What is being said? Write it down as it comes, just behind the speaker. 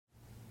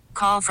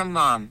call from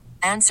mom.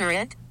 Answer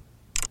it.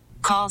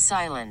 Call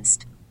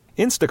silenced.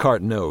 Instacart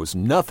knows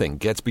nothing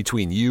gets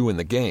between you and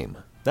the game.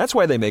 That's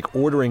why they make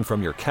ordering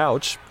from your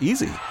couch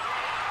easy.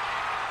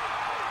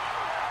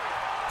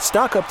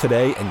 Stock up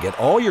today and get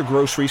all your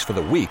groceries for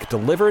the week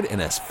delivered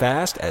in as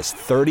fast as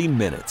 30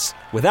 minutes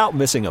without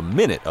missing a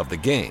minute of the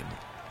game.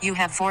 You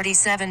have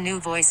 47 new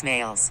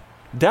voicemails.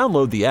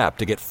 Download the app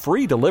to get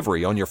free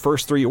delivery on your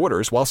first 3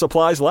 orders while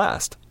supplies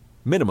last.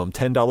 Minimum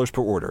 $10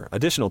 per order.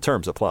 Additional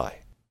terms apply.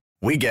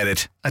 We get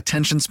it.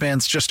 Attention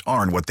spans just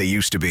aren't what they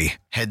used to be.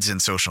 Heads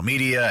in social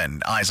media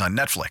and eyes on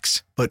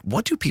Netflix. But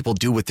what do people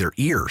do with their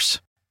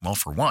ears? Well,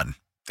 for one,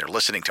 they're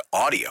listening to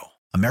audio.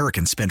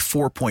 Americans spend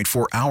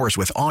 4.4 hours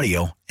with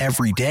audio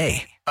every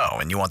day. Oh,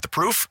 and you want the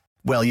proof?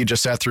 Well, you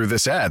just sat through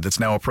this ad that's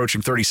now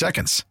approaching 30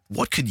 seconds.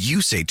 What could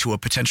you say to a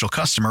potential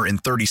customer in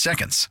 30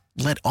 seconds?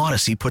 Let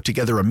Odyssey put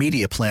together a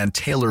media plan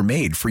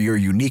tailor-made for your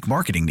unique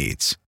marketing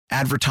needs.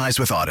 Advertise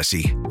with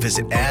Odyssey.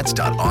 Visit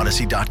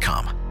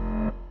ads.odyssey.com.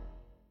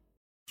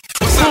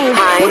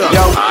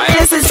 Hi.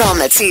 This is on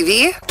the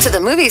TV, to the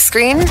movie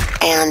screen,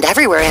 and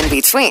everywhere in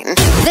between.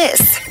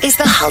 This is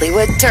the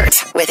Hollywood Dirt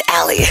with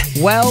Allie.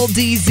 Well,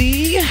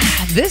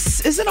 DZ,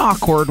 this is an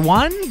awkward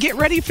one. Get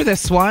ready for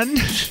this one.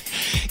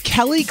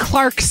 Kelly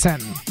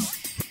Clarkson.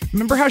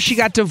 Remember how she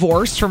got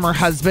divorced from her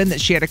husband that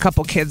she had a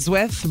couple kids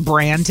with,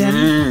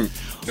 Brandon?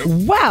 Nope.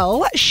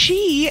 Well,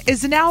 she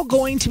is now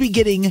going to be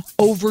getting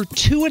over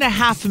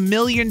 $2.5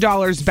 million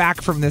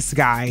back from this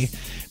guy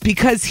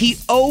because he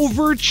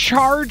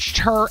overcharged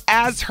her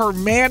as her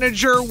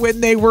manager when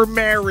they were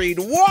married.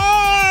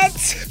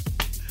 What?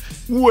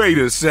 Wait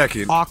a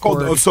second.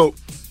 Awkward. Hold on. So,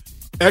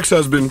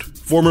 ex-husband,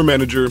 former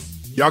manager,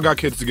 y'all got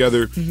kids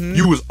together. Mm-hmm.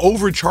 You was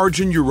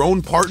overcharging your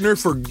own partner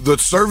for the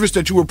service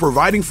that you were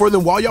providing for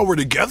them while y'all were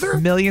together?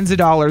 Millions of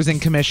dollars in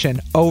commission.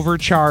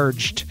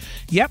 Overcharged.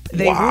 Yep.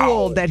 They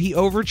ruled that he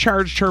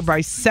overcharged her by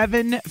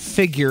 7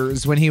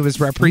 figures when he was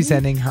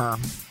representing her.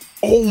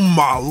 Oh,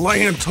 my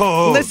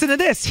Lanta. Listen to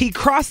this. He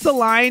crossed the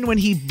line when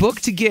he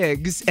booked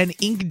gigs and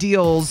inked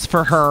deals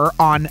for her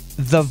on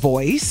The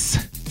Voice,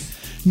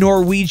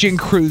 Norwegian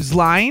Cruise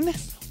Line,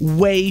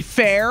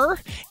 Wayfair,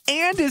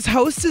 and his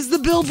host is the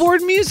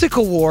Billboard Music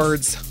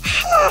Awards.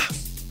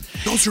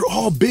 Those are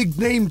all big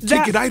name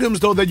ticket items,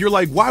 though, that you're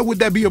like, why would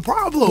that be a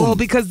problem? Well,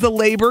 because the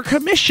labor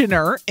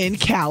commissioner in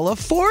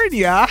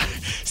California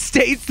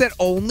states that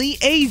only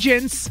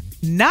agents,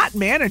 not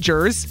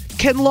managers,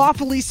 can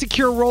lawfully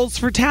secure roles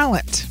for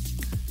talent.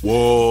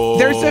 Whoa.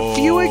 There's a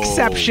few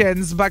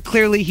exceptions, but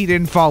clearly he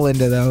didn't fall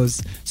into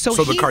those. So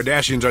the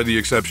Kardashians are the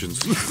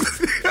exceptions.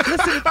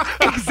 Listen,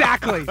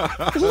 exactly.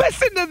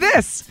 Listen to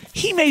this.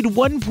 He made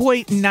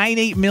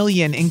 $1.98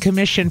 million in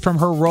commission from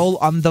her role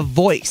on The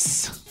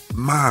Voice.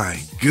 My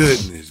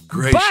goodness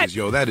gracious,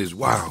 yo, that is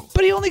wow.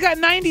 But he only got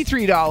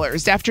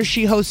 $93 after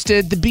she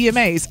hosted the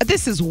BMAs.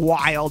 This is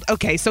wild.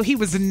 Okay, so he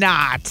was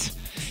not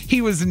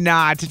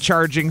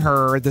charging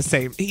her the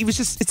same. He was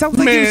just, it sounds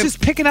like he was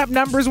just picking up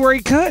numbers where he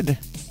could.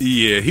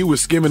 Yeah, he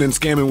was skimming and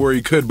scamming where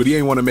he could, but he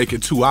ain't want to make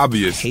it too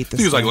obvious. I hate this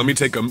he was like, let me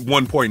take a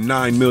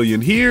 1.9 million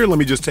here. Let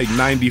me just take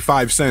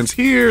 95 cents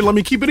here. Let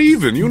me keep it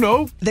even, you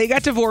know? They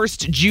got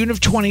divorced June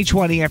of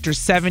 2020 after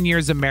 7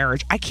 years of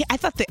marriage. I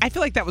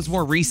feel like that was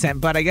more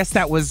recent, but I guess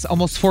that was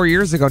almost 4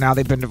 years ago now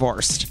they've been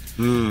divorced.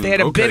 They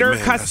had a bitter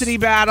custody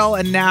battle,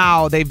 and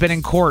now they've been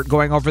in court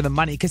going over the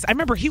money. Because I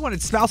remember he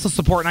wanted spousal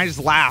support, and I just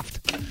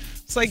laughed.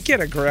 It's like, get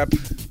a grip.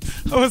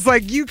 I was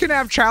like, you can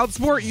have child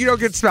support, you don't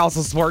get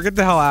spousal support. Get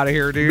the hell out of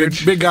here, dude.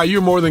 Big guy,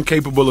 you're more than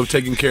capable of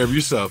taking care of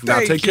yourself. Now,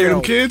 take care of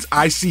them kids,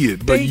 I see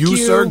it. But you,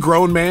 sir,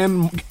 grown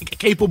man,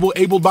 capable,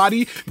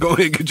 able-bodied, go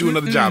ahead and get you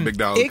another job, big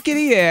dog.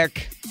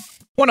 Ickety-ick.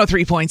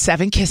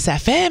 103.7 Kiss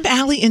FM,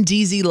 Allie and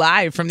DZ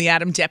live from the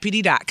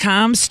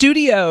AdamDeputy.com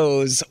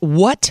studios.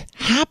 What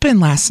happened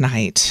last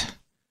night?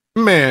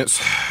 Man.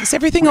 Is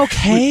everything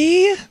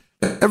okay?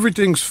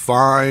 Everything's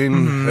fine.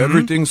 Mm-hmm.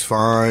 Everything's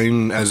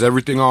fine. As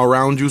everything all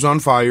around you's on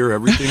fire,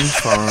 everything's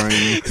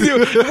fine.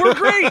 We're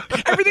great.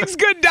 Everything's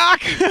good,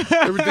 Doc.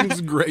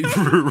 Everything's great.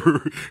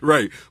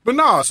 Right. But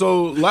nah,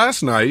 so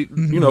last night,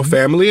 you know,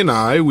 family and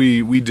I,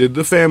 we did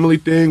the family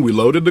thing. We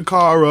loaded the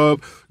car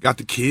up, got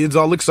the kids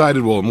all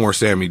excited. Well, more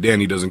Sammy.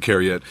 Danny doesn't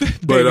care yet.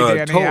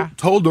 But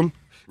told them.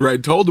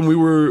 Right, told him we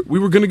were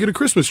going to get a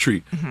Christmas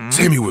tree. Mm-hmm.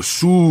 Sammy was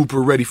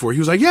super ready for it. He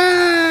was like,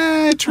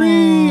 yeah,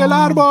 tree, a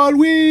lot of ball,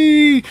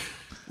 we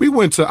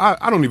went to,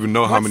 I don't even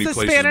know how many places.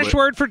 What's the Spanish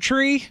word for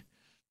tree?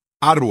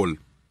 Árbol.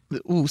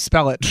 Ooh,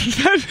 spell it.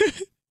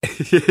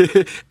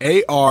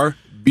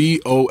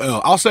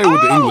 Arbol. I'll say it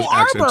with the English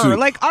accent, too.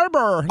 Like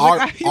arbor.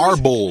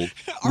 Arbol.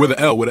 With an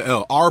L.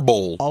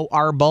 Arbol. Oh,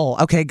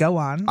 arbol. Okay, go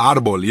on.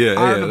 Arbol,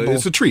 yeah.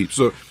 It's a tree,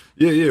 so...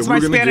 Yeah. It's my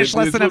Spanish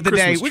lesson of the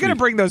day. We're going to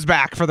bring those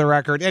back for the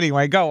record.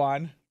 Anyway, go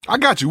on. I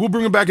got you. We'll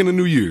bring them back in the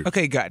new year.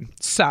 Okay, good.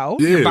 So,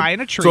 you're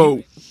buying a tree.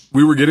 So,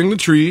 we were getting the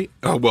tree.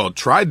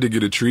 Tried to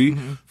get a tree.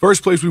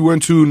 First place we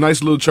went to,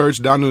 nice little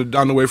church down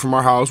the way from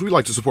our house. We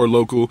like to support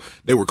local.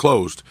 They were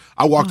closed.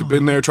 I walked up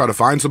in there, tried to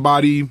find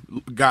somebody,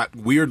 got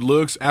weird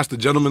looks, asked the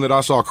gentleman that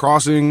I saw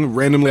crossing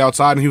randomly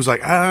outside, and he was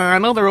like, I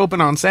know they're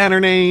open on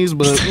Saturdays,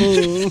 but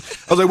I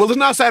was like, well, it's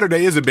not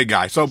Saturday, is it, big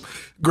guy? So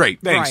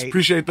great, thanks. Right.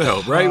 Appreciate the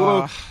help, right?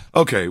 Well,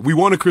 okay, we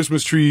won a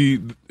Christmas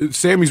tree.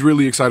 Sammy's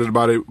really excited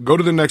about it. Go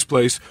to the next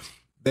place.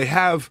 They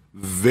have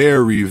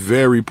very,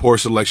 very poor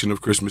selection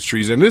of Christmas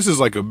trees. And this is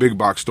like a big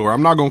box store.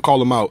 I'm not going to call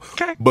them out.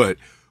 Okay. But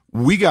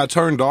we got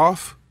turned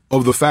off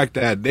of the fact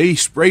that they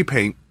spray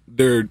paint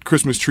their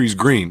Christmas trees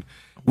green.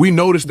 We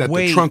noticed that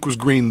the trunk was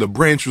green. The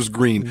branch was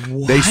green.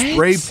 What? They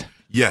sprayed.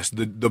 Yes,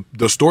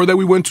 the store that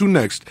we went to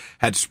next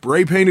had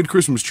spray painted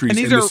Christmas trees.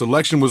 And the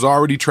selection was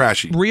already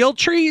trashy. Real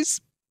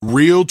trees?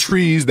 Real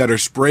trees that are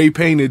spray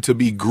painted to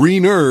be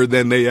greener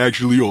than they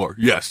actually are.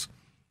 Yes.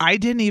 I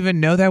didn't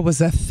even know that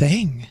was a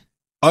thing.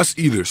 Us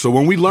either. So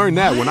when we learned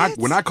that,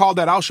 when I called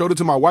that out, showed it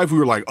to my wife, we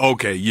were like,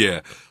 okay,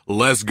 yeah,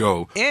 let's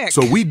go. Ick.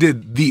 So we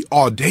did the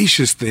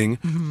audacious thing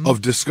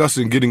of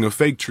discussing getting a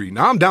fake tree.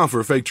 Now I'm down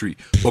for a fake tree,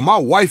 but my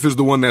wife is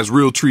the one that's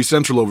real tree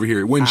central over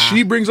here. When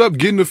she brings up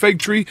getting a fake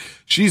tree,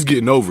 she's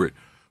getting over it.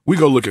 We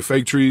go look at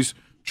fake trees,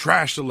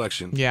 trash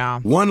selection. Yeah.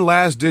 One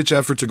last ditch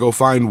effort to go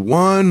find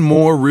one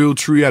more real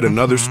tree at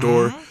another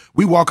store.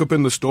 We walk up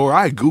in the store.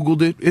 I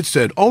Googled it. It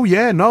said, oh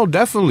yeah, no,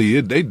 definitely.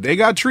 They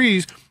got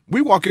trees.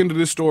 We walk into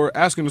this store,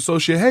 asking the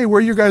associate, hey, where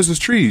are your guys'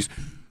 trees?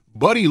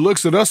 Buddy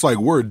looks at us like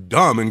we're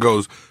dumb and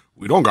goes,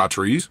 we don't got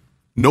trees.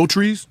 No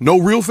trees? No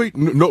real fake?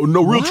 No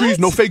real trees?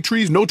 No fake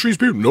trees? No trees,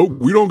 people? No,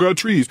 we don't got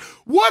trees.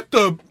 What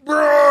the?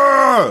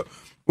 Bruh!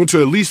 Went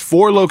to at least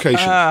 4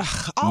 locations.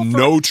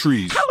 No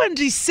trees. How in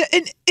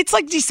it's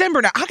like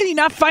December now. How can you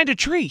not find a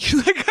tree?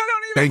 Like, I don't even.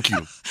 Thank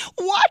you.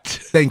 What?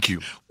 Thank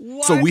you.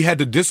 What? So we had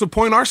to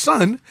disappoint our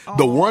son,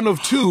 the one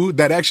of 2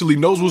 that actually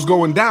knows what's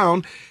going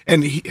down.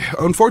 And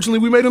unfortunately,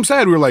 we made him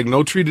sad. We were like,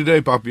 no tree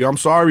today, Papi. I'm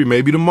sorry.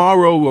 Maybe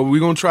tomorrow. We're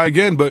going to try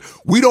again. But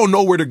we don't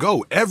know where to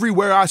go.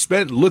 Everywhere I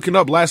spent looking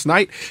up last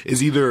night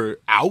is either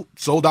out,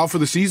 sold out for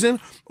the season,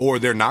 or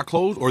they're not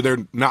closed, or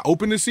they're not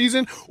open this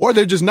season, or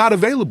they're just not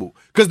available.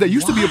 Because there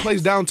used to be a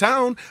place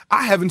downtown.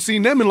 I haven't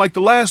seen them in like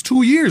the last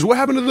 2 years. What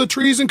happened to the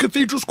trees in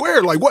Cathedral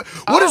Square? Like,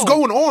 what is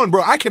going on,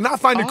 bro? I cannot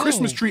find a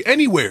Christmas tree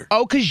anywhere.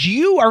 Oh, because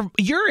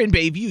you're in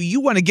Bayview.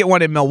 You want to get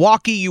one in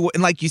Milwaukee.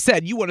 And like you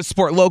said, you want to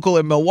support local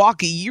in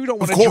Milwaukee. You don't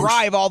want to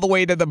drive all the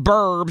way to the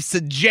burbs,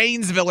 to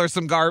Janesville or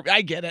some garbage.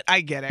 I get it.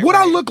 What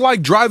I look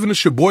like driving to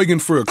Sheboygan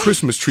for a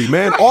Christmas tree,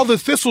 man? All the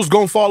thistles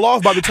gonna fall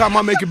off by the time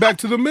I make it back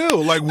to the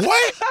mill. Like,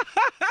 what?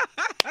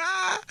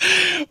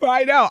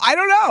 I know. I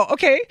don't know.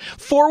 Okay.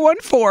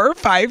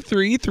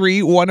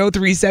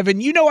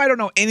 414-533-1037. You know I don't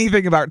know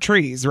anything about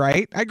trees,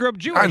 right? I grew up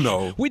Jewish. I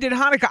know. We did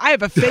Hanukkah. I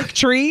have a fake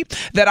tree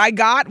that I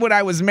got when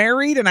I was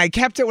married, and I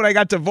kept it when I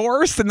got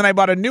divorced, and then I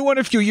bought a new one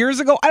a few years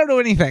ago. I don't know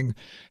anything.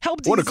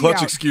 Help DZ What a clutch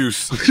out.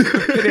 excuse.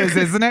 It is,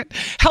 isn't it?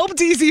 Help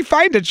DZ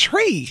find a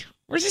tree.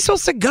 Where's he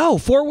supposed to go?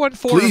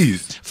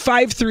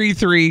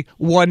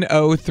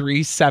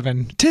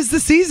 414-533-1037. 'Tis the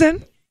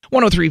season.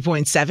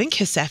 103.7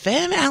 KISS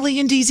FM, Allie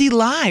and DZ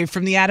live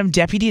from the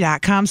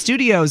AdamDeputy.com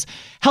studios.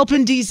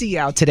 Helping DZ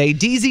out today.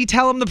 DZ,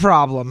 tell him the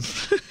problem.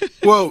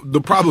 Well,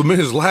 the problem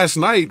is last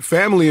night,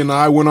 family and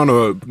I went on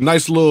a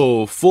nice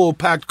little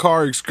full-packed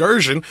car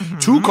excursion,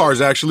 2 cars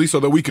actually, so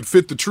that we could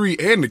fit the tree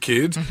and the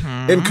kids,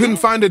 and couldn't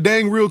find a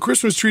dang real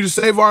Christmas tree to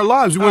save our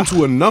lives. We went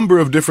to a number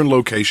of different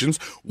locations.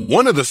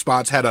 One of the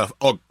spots had a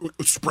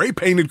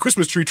spray-painted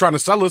Christmas tree trying to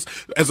sell us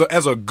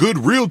as a good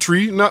real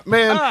tree.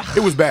 Man,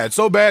 it was bad.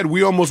 So bad,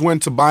 we almost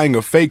went to buying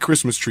a fake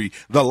Christmas tree.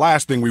 The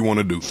last thing we want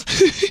to do.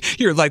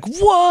 You're like,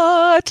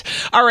 what?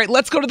 All right,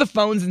 let's go to the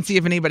phones and see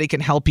if anybody can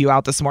help you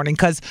out this morning,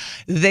 because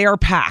they are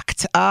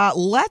packed.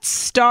 Let's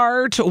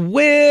start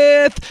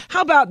with,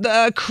 how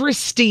about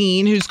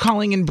Christine, who's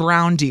calling in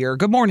Brown Deer.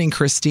 Good morning,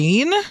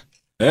 Christine.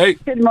 Hey.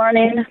 Good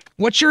morning.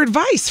 What's your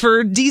advice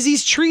for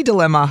DZ's tree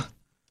dilemma?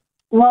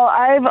 Well,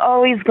 I've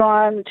always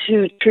gone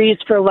to Trees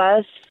for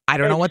Less. I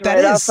don't know what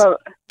that is.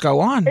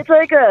 Go on. It's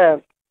like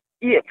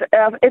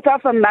it's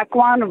off of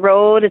Mequon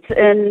Road. It's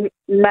in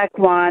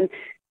Mequon.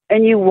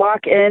 And you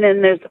walk in,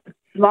 and there's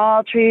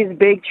small trees,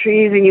 big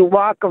trees, and you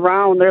walk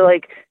around. They're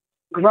like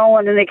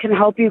growing, and they can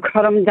help you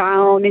cut them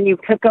down, and you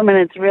pick them, and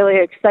it's really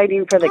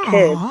exciting for the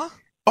kids.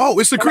 Oh,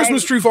 it's the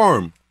Christmas tree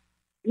farm.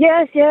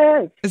 Yes.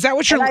 Is that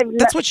what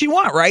that's what you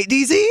want, right,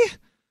 DZ?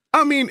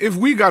 I mean, if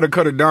we got to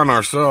cut it down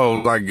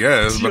ourselves, I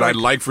guess, but I'd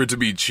like for it to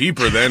be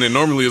cheaper then, and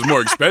normally it's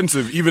more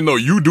expensive, even though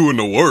you doing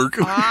the work.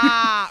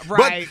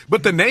 Right.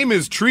 But the name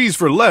is Trees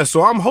for Less,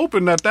 so I'm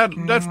hoping that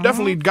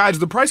definitely guides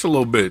the price a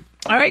little bit.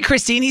 All right,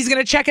 Christine, he's going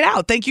to check it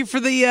out. Thank you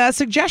for the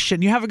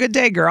suggestion. You have a good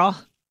day, girl.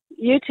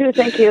 You too.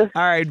 Thank you.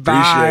 All right,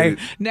 bye.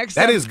 Next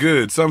that is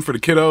good. Something for the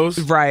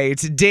kiddos.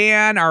 Right.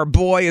 Dan, our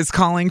boy, is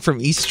calling from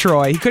East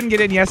Troy. He couldn't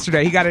get in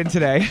yesterday. He got in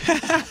today.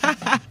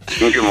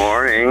 Good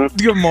morning.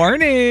 Good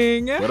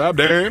morning. What up,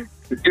 Dan?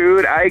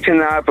 Dude, I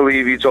cannot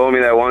believe you told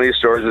me that one of these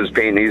stores is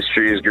painting these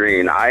trees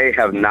green. I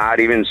have not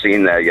even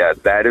seen that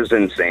yet. That is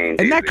insane.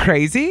 Isn't that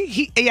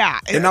crazy?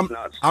 And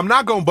I'm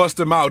not going to bust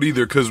him out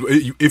either, because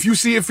if you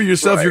see it for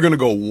yourself, you're going to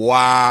go,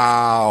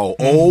 wow.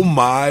 Oh,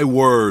 my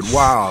word.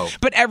 Wow.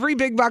 But every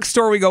big box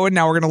store we go in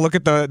now, we're going to look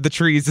at the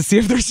trees to see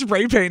if they're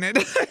spray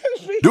painted.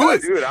 Do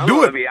it. Dude, I'm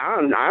going to be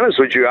honest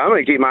with you. I'm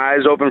going to keep my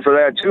eyes open for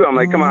that, too. I'm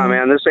like, come on,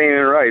 man. This ain't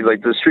even right.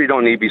 Like, this tree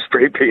don't need to be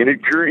spray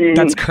painted green.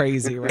 That's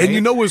crazy, right? And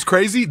you know what's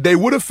crazy? They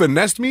would have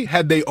finessed me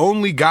had they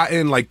only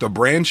gotten, like, the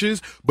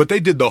branches, but they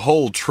did the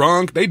whole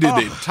trunk. They did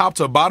it top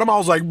to bottom. I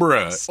was like,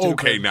 bruh,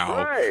 okay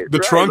now. The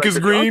trunk is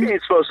green? Trunk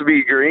ain't supposed to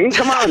be green.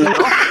 Come on now.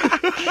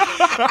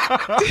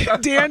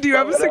 Dan, do you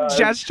have a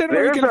suggestion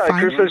where we can find it?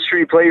 There's a Christmas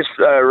tree place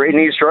right in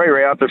East Troy,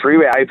 right off the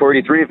freeway,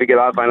 I-43. If you get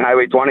off on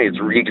Highway 20,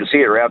 you can see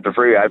it right off the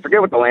freeway. I forget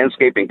what the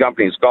landscaping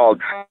company is called.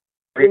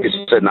 It's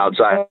sitting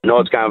outside. I know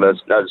it's kind of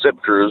a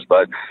zip cruise,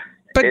 but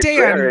it's Dan,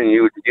 there, and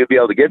you'd be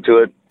able to get to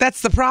it.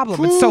 That's the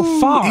problem. It's so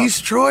far.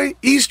 East Troy,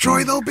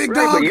 though, big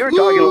dog. But you're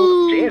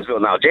talking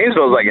Janesville now.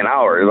 Janesville's like an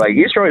hour. Like,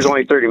 East Troy's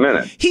only 30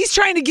 minutes. He's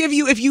trying to give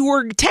you, if you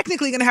were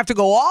technically going to have to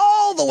go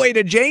all the way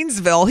to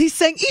Janesville, he's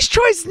saying East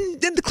Troy's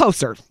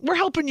closer. We're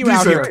helping you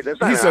out here.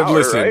 He said,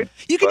 listen. Right?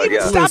 You can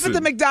even stop at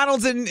the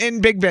McDonald's in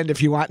Big Bend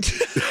if you want.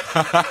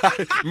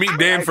 Meet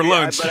Dan for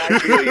lunch. But I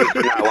feel you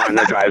for not wanting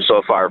to drive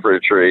so far for a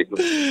tree.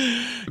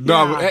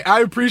 No, I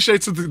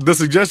appreciate the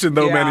suggestion,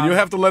 though, man. And you'll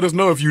have to let us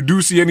know if you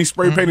do see any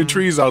spray-painted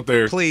trees out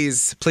there.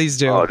 Please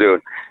do. Oh, dude.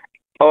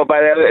 Oh,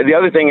 by the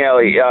other thing,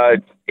 Allie,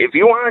 if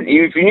you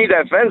need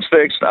that fence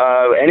fixed,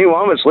 any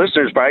one of us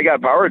listeners probably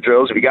got power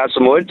drills. If you got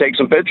some wood, take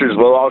some pictures.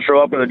 We'll all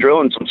show up with a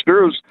drill and some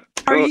screws.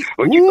 We'll keep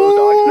those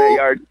dogs in that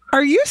yard.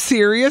 Are you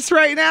serious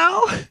right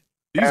now?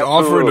 He's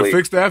offering to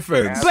fix that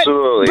fence.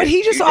 Absolutely. But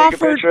he just you offered.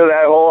 Take a picture of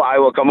that hole. I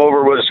will come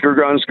over with a screw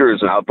gun and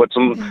screws, and I'll put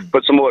some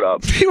wood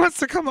up. He wants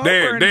to come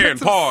over. Dan,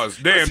 pause.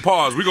 Dan,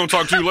 pause. We're gonna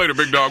talk to you later,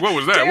 big dog. What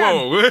was that? Dan,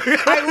 whoa!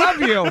 I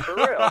love you. For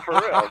real.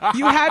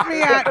 You had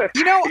me at.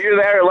 You're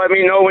there. Let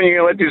me know when you're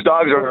gonna let these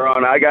dogs run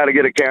around. I got to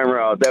get a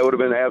camera out. That would have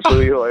been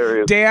absolutely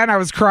hilarious. Dan, I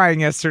was crying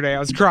yesterday. It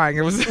was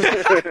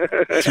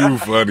too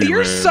funny.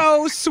 You're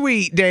so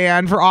sweet,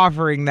 Dan, for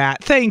offering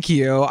that. Thank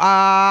you.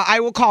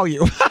 I will call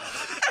you.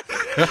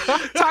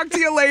 Talk to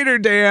you later,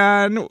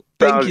 Dan.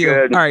 Thank you.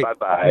 Good. All right.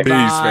 Bye-bye. Peace,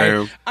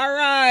 fam. All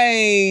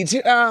right.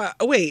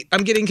 Wait,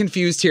 I'm getting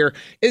confused here.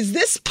 Is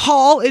this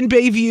Paul in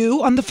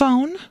Bayview on the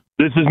phone?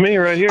 This is me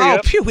right here. Oh,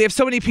 yep. Phew. We have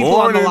so many people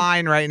on the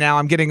line right now.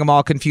 I'm getting them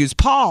all confused.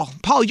 Paul,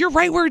 you're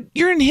right.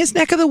 You're in his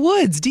neck of the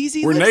woods.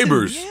 DZ. We're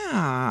neighbors.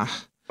 Yeah.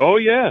 Oh,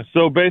 yeah.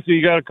 So basically,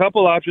 you got a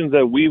couple options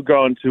that we've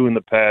gone to in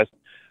the past.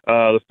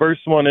 The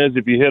first one is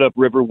if you hit up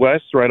River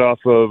West right off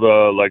of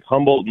like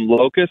Humboldt and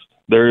Locust,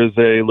 there is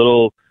a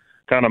little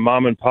kind of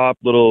mom and pop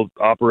little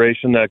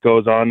operation that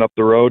goes on up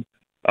the road.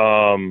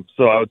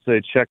 So I would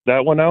say check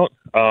that one out.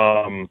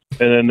 And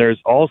then there's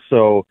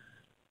also,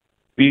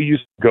 we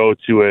used to go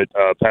to it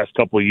past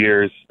couple of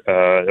years.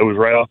 It was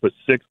right off of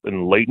 6th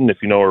and Layton, if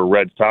you know where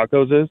Red's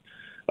Tacos is.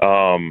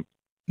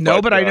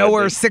 But I know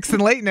where 6th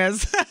and Layton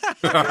is.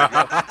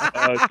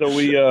 So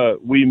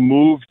we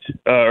moved,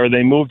 or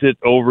they moved it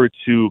over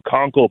to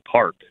Conkle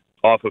Park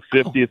off of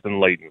 50th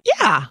and Layton.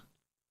 Yeah.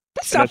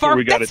 That's where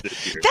we got it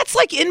this year. That's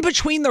like in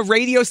between the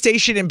radio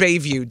station and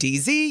Bayview,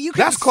 DZ. You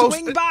can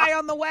swing by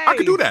on the way. I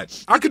could do that.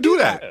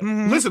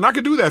 Mm-hmm. Listen, I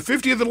could do that.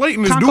 50th and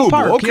Layton is Conkle doable.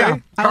 Park, Okay. yeah.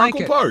 I like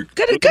it. Park.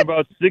 Good.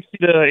 About $60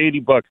 to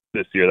 $80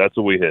 this year. That's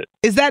what we hit.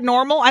 Is that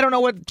normal? I don't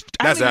know what. I don't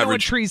That's even know what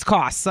average. trees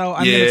cost, so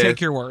I'm going to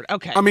take your word.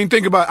 Okay. I mean,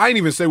 think about. I didn't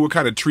even say what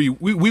kind of tree.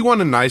 We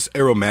want a nice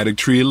aromatic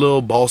tree, a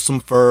little balsam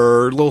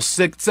fir, a little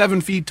 7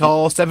 feet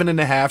tall,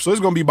 7.5. So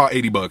it's going to be about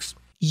 $80.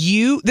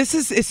 This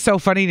is so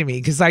funny to me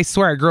because I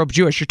swear I grew up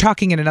Jewish. You're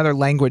talking in another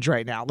language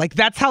right now. Like,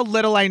 that's how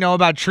little I know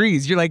about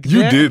trees. You're like,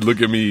 you did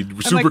look at me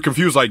super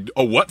confused. Like,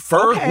 a what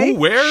fur? Okay, who?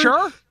 Where?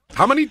 Sure.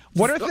 How many?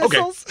 What are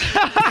thistles?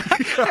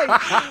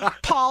 Okay.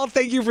 Paul,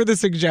 thank you for the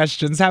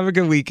suggestions. Have a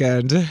good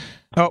weekend.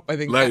 Oh, I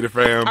think later,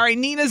 fam. All right,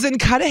 Nina's in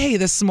Cudahy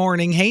this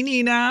morning. Hey,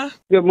 Nina.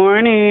 Good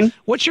morning.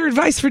 What's your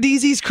advice for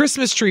DZ's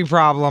Christmas tree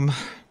problem?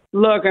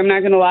 Look, I'm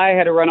not going to lie. I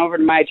had to run over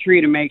to my tree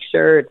to make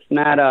sure it's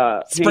not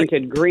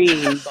painted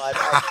green. But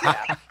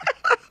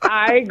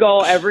I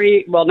go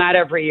not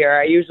every year.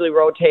 I usually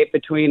rotate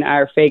between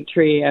our fake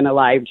tree and a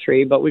live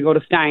tree. But we go to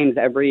Stein's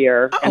every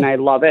year. And I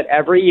love it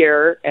every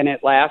year. And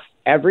it lasts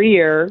every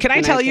year. Can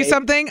I tell you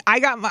something? I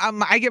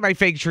get my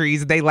fake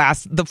trees. They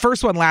last. The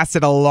first one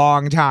lasted a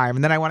long time.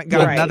 And then I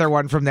got another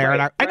one from there.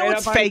 And I know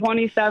it's fake.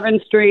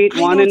 27th Street,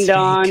 one and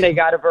done. Fake. They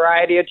got a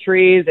variety of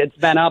trees. It's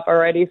been up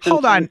already since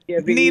Hold on.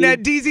 Nina,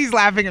 DZ's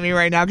laughing at me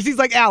right now because he's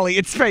like, Allie,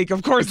 it's fake.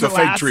 Of course it's a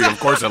fake tree. Of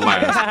course it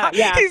lasts.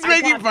 Yeah, he's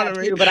making fun of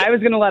me. Too, but I was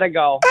going to let it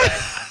go.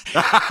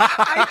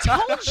 I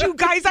told you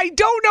guys I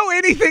don't know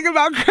anything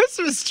about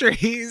Christmas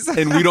trees.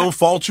 And we don't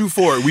fault you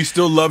for it. We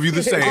still love you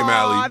the same,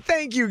 Allie.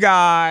 Thank you,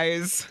 guys.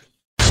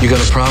 You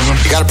got a problem?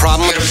 You got a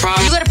problem? You got a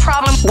problem? You got a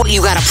problem? What,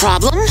 you got a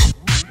problem?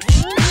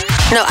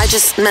 No, I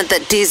just meant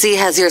that DZ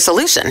has your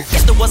solution.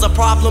 If there was a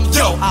problem,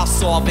 I'll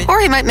solve it. Or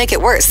he might make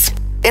it worse.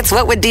 It's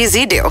What Would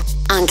DZ Do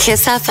on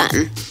Kiss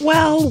FM.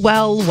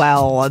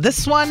 Well.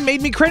 This one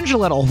made me cringe a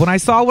little when I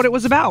saw what it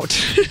was about.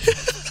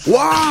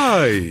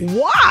 Why?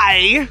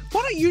 Why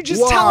don't you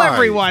just tell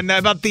everyone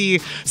about the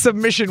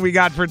submission we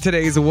got for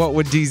today's What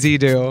Would DZ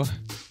Do?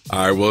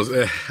 All right,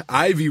 well,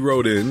 Ivy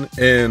wrote in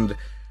and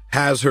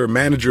has her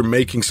manager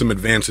making some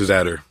advances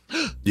at her.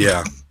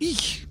 Yeah.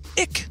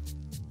 Ick.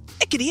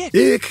 Ickity ick.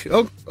 Ick.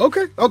 Oh,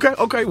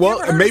 okay.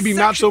 Well, maybe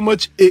not so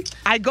much ick.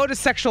 I go to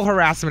sexual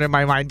harassment in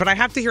my mind, but I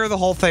have to hear the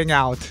whole thing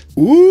out.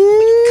 Ooh. Come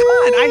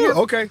on.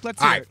 Okay.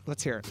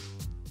 Let's hear it.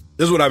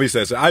 This is what Ivy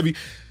says. Ivy,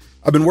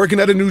 I've been working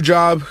at a new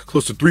job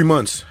close to 3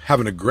 months,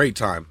 having a great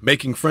time,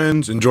 making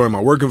friends, enjoying my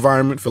work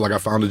environment, feel like I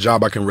found a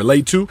job I can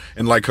relate to,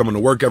 and like coming to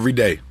work every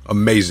day.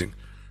 Amazing.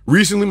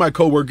 Recently, my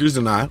coworkers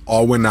and I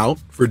all went out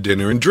for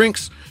dinner and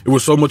drinks. It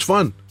was so much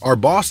fun. Our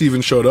boss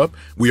even showed up.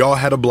 We all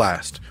had a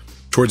blast.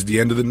 Towards the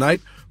end of the night,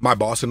 my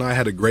boss and I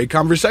had a great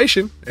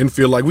conversation and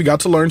feel like we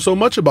got to learn so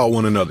much about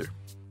one another.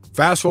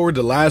 Fast forward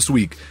to last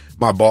week,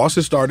 my boss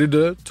has started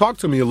to talk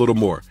to me a little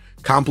more,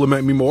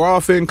 compliment me more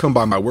often, come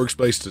by my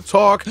workspace to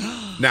talk.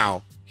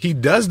 Now, he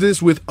does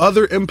this with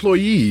other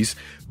employees,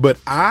 but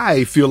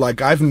I feel like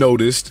I've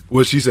noticed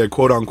what she said,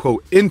 quote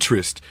unquote,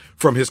 interest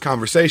from his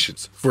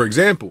conversations. For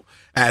example,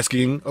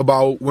 asking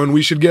about when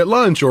we should get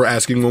lunch or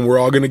asking when we're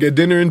all going to get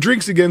dinner and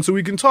drinks again so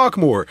we can talk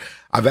more.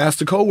 I've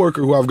asked a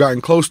coworker who I've gotten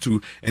close to,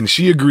 and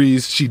she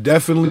agrees she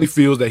definitely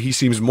feels that he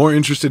seems more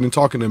interested in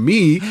talking to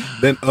me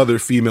than other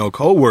female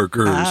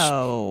coworkers.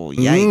 Oh,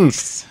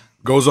 yikes.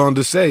 Goes on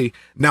to say,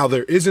 now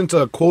there isn't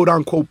a quote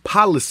unquote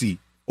policy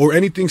or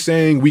anything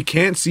saying we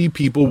can't see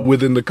people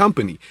within the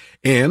company.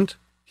 And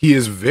he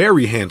is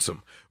very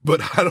handsome.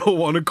 But I don't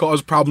want to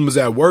cause problems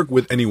at work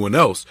with anyone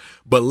else.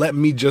 But let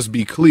me just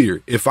be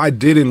clear. If I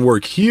didn't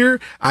work here,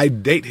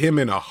 I'd date him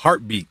in a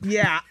heartbeat.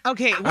 Yeah.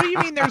 Okay. What do you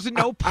mean there's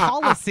no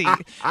policy?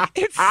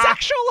 It's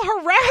sexual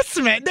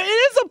harassment. It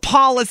is a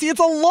policy. It's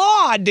a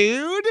law,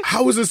 dude.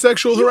 How is it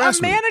sexual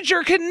harassment? A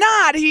manager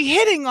cannot. He's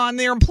hitting on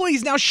their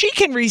employees. Now, she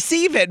can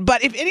receive it,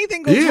 but if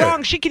anything goes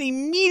wrong, she can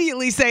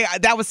immediately say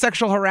that was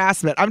sexual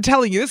harassment. I'm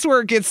telling you, this is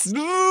where it gets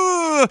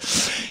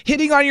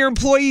hitting on your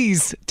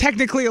employees,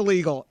 technically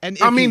illegal. And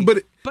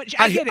but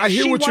I get it. I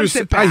hear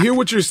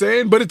what you're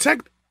saying, but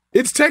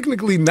it's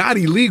technically not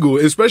illegal,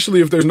 especially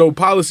if there's no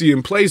policy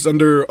in place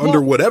under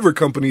whatever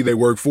company they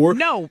work for.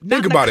 No,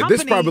 think about it.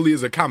 This probably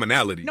is a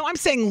commonality. No, I'm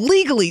saying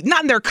legally,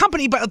 not in their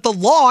company, but the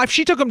law. If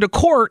she took them to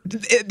court,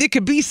 it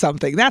could be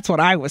something. That's what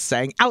I was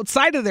saying.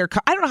 Outside of I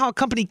don't know how a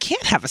company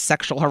can't have a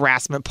sexual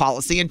harassment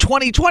policy in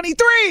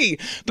 2023.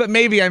 But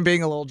maybe I'm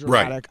being a little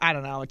dramatic. Right. I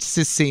don't know. It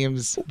just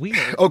seems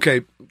weird.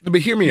 Okay,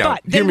 but hear me out.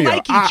 Hear me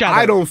out.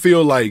 I don't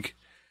feel like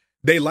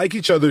they like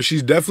each other.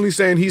 She's definitely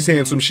saying he's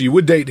handsome. She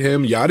would date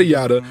him, yada,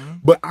 yada.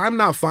 But I'm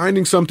not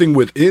finding something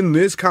within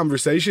this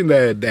conversation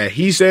that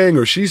he's saying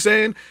or she's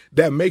saying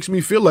that makes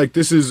me feel like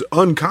this is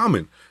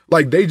uncommon.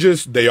 Like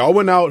they all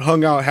went out,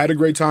 hung out, had a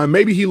great time.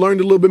 Maybe he learned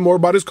a little bit more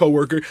about his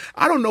coworker.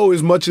 I don't know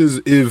as much as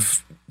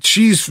if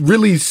she's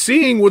really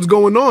seeing what's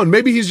going on.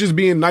 Maybe he's just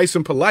being nice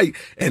and polite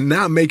and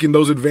not making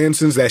those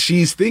advances that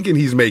she's thinking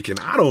he's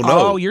making. I don't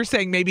know. Oh, you're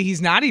saying maybe he's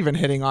not even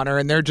hitting on her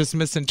and they're just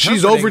misinterpreting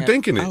She's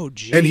overthinking it. Oh,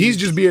 geez. And he's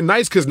just being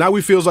nice because now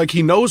he feels like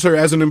he knows her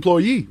as an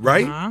employee,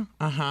 right?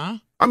 Uh-huh.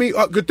 I mean,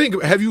 good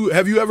thing. Have you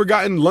ever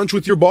gotten lunch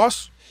with your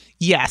boss?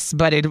 Yes,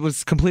 but it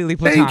was completely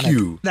platonic. Thank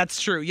you.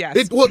 That's true, yes.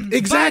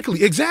 Exactly.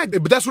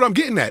 But that's what I'm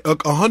getting at.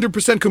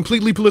 100%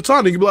 completely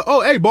platonic. You'd be like,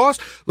 oh, hey, boss,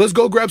 let's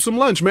go grab some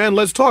lunch, man.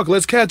 Let's talk.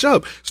 Let's catch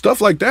up.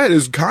 Stuff like that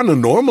is kind of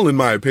normal in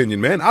my opinion,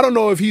 man. I don't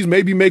know if he's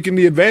maybe making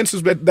the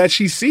advances that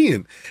she's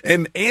seeing.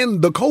 And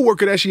the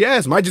coworker that she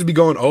has might just be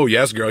going, oh,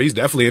 yes, girl, he's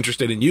definitely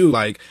interested in you.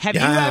 Like, have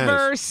you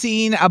ever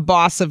seen a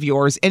boss of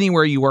yours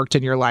anywhere you worked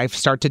in your life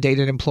start to date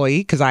an employee?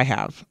 Because I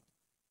have.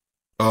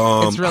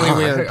 It's really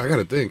weird. I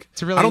gotta think.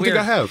 It's really I don't weird.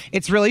 think I have.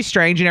 It's really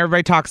strange, and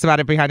everybody talks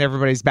about it behind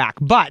everybody's back.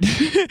 But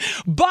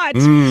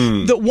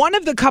one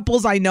of the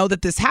couples I know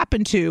that this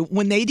happened to,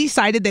 when they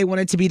decided they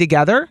wanted to be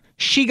together,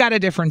 she got a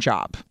different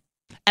job.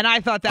 And I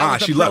thought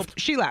that was left.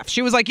 She left.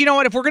 She was like, you know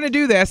what? If we're going to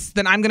do this,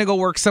 then I'm going to go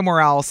work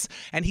somewhere else.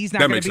 And he's not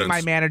going to be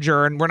my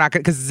manager. And we're not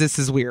going to, because this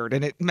is weird.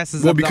 And it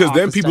messes up Well, because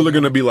then people are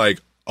going to be be like,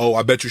 oh,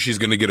 I bet you she's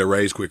going to get a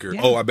raise quicker. Yeah.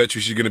 Oh, I bet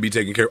you she's going to be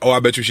taken care of. Oh, I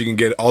bet you she can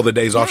get all the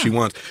days off she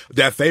wants.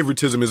 That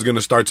favoritism is going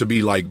to start to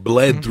be like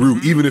bled through,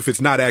 even if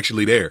it's not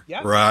actually there.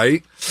 Yep.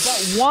 Right?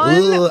 But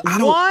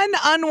one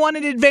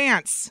unwanted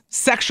advance,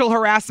 sexual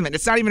harassment.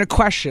 It's not even a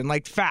question,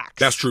 like facts.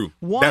 That's true.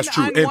 That's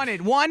true.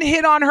 Unwanted. One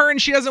hit on her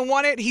and she doesn't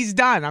want it. He's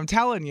done. I'm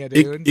telling you,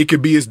 dude. It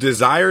could be as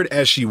desired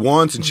as she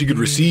wants and she could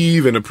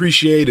receive and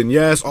appreciate and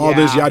yes, all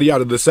this yada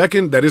yada. The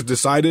second that is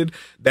decided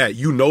that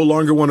you no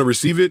longer want to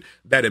receive it,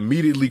 that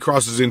immediately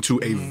crosses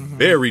into a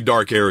very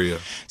dark area.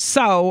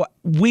 So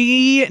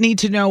we need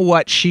to know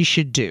what she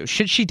should do.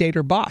 Should she date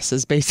her boss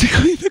is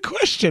basically the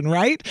question,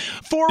 right?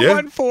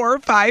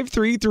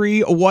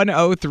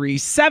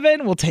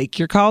 414-533-1037. We'll take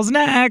your calls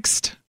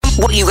next.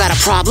 What, you got a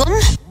problem?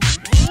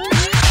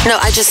 No,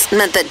 I just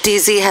meant that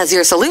DZ has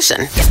your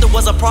solution. If there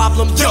was a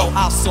problem,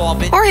 I'll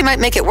solve it. Or he might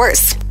make it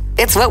worse.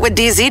 It's What Would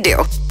DZ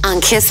Do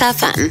on Kiss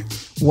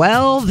FM.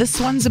 Well,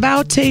 this one's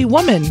about a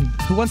woman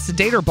who wants to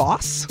date her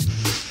boss.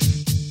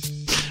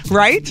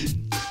 Right?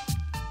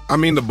 I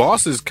mean, the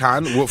boss is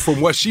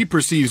from what she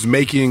perceives,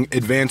 making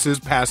advances,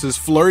 passes,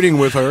 flirting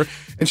with her,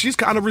 and she's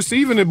kind of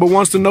receiving it, but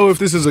wants to know if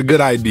this is a good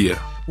idea.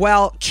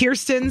 Well,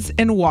 Kirsten's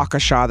in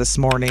Waukesha this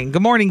morning.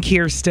 Good morning,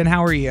 Kirsten.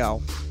 How are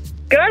you?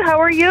 Good. How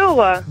are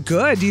you?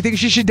 Good. Do you think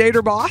she should date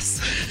her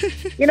boss?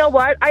 You know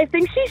what? I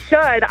think she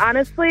should,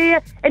 honestly,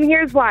 and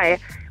here's why.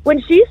 When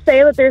she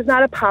say that there's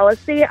not a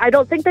policy, I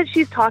don't think that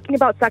she's talking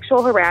about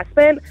sexual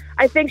harassment.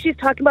 I think she's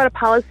talking about a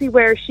policy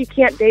where she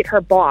can't date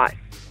her boss.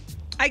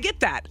 I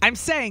get that. I'm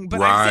saying, but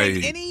Right. I'm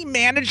saying any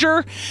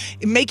manager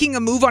making a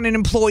move on an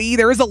employee,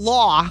 there is a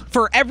law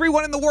for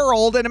everyone in the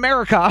world in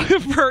America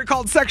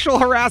called sexual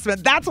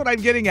harassment. That's what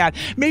I'm getting at.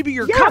 Maybe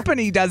your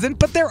company doesn't,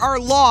 but there are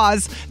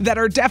laws that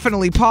are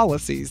definitely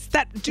policies.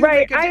 That do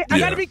Right. you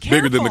got to be careful.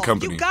 Bigger than the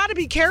company. You got to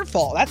be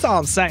careful. That's all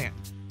I'm saying.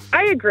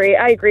 I agree.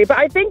 But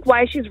I think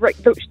why she's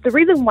the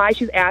reason why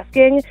she's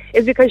asking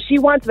is because she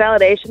wants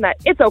validation that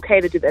it's okay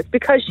to do this,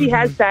 because she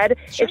has said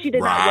if she did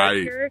not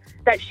work here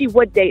that she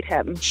would date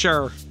him.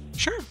 Sure.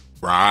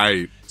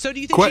 Right. So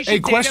do you think she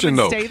should date him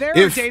and stay there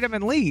or date him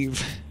and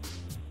leave?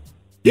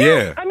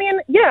 Yeah. I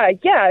mean, yeah.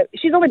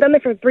 She's only been there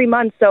for 3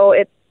 months, so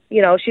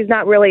she's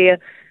not really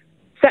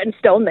set in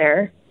stone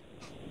there.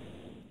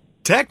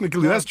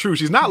 Technically, that's true.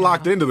 She's not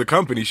locked into the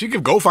company. She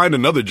could go find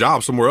another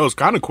job somewhere else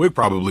kind of quick,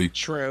 probably.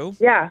 True.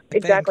 Yeah,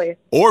 exactly.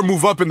 Or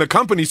move up in the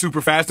company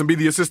super fast and be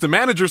the assistant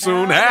manager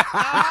soon. And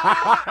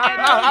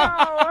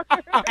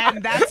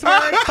that's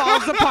where it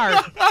falls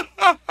apart.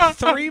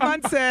 3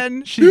 months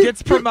in, she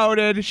gets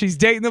promoted. She's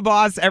dating the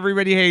boss.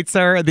 Everybody hates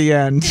her at the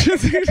end.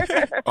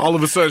 All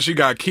of a sudden, she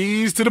got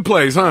keys to the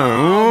place, huh?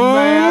 Oh,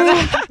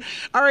 man.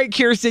 All right,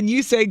 Kirsten,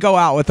 you say go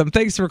out with them.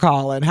 Thanks for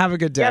calling. Have a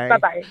good day. Yes,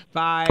 bye-bye.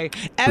 Bye.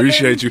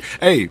 Appreciate you.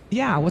 Hey.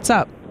 Yeah, what's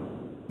up?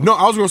 No,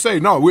 I was going to say,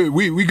 no,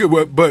 we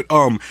good. But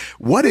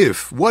what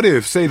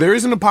if, say there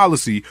isn't a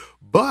policy,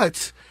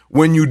 but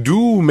when you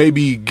do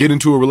maybe get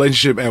into a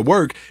relationship at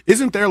work,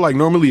 isn't there like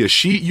normally a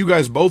sheet you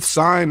guys both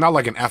sign, not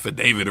like an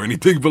affidavit or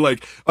anything, but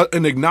like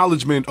an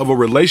acknowledgement of a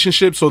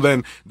relationship, so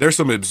then there's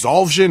some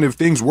absolution if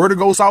things were to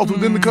go south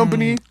within the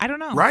company? I don't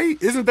know.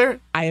 Right? Isn't there?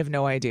 I have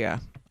no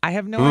idea. I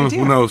have no idea.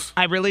 Who knows?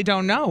 I really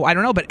don't know. I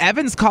don't know. But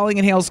Evan's calling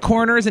in Hale's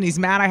Corners, and he's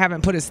mad I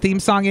haven't put his theme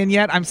song in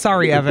yet. I'm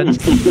sorry, Evan.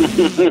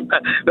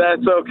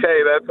 That's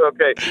okay.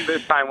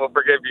 This time we'll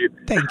forgive you.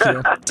 Thank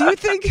you. Do you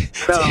think?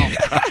 No.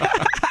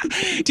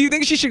 Do you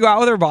think she should go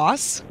out with her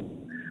boss?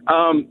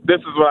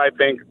 This is what I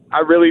think. I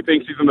really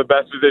think she's in the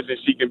best position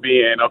she can be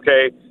in,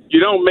 okay?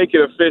 You don't make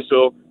it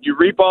official. You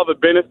reap all the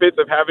benefits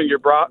of having your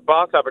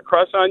boss have a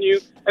crush on you,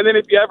 and then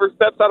if he ever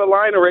steps out of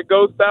line or it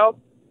goes south,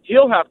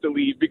 he'll have to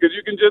leave because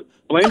you can just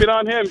blame it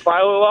on him,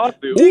 file a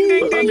lawsuit. Ding,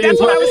 ding, ding. That's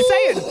what I was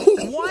saying.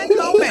 One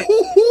moment.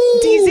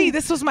 DZ,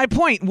 this was my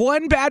point.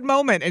 One bad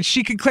moment, and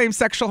she could claim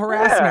sexual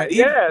harassment.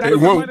 Yeah.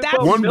 One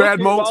bad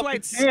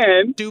moment.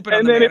 And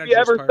then if he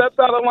ever steps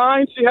out of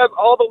line, she has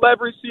all the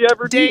leverage she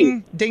ever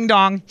needs. Ding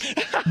dong.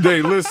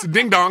 Hey, listen,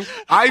 ding dong.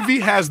 Ivy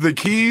has the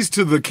keys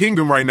to the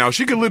kingdom right now.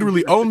 She could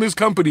literally own this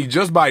company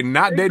just by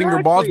not dating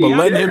her boss, but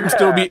letting him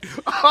still be.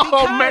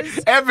 Oh, man.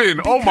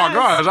 Evan, oh my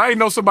gosh. I didn't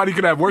know somebody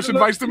could have worse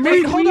advice than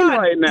me. Hold on.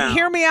 Right now.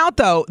 Hear me out,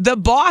 though. The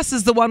boss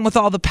is the one with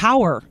all the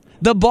power.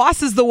 The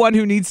boss is the one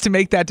who needs to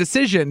make that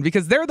decision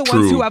because they're the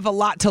ones who have a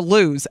lot to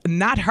lose,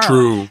 not her.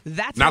 True.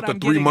 That's not what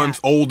the I'm 3 months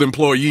old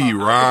employee, He's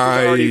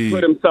right? already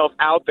put himself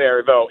out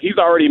there, though. He's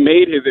already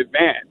made his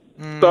advance.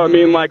 So, I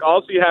mean, like,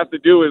 all she has to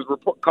do is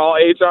call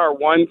HR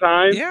one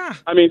time. Yeah.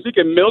 I mean, she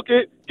can milk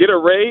it, get a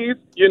raise,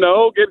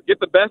 get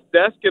the best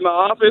desk in the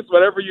office,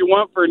 whatever you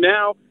want for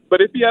now.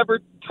 But if he ever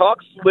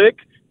talks slick,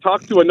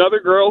 talk to another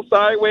girl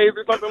sideways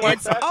or something like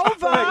that,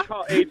 go ahead and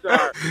call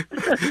HR.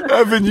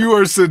 Evan, you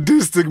are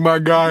sadistic, my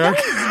guy.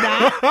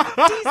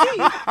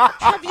 DZ,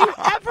 have you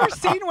ever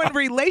seen when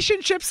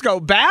relationships go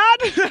bad?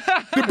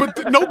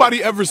 But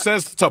nobody ever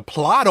says to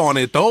plot on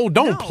it, though.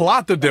 Don't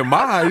plot the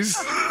demise.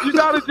 You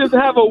gotta just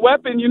have a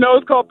weapon,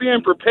 it's called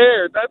being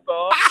prepared, that's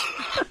all.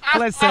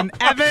 Listen,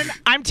 Evan,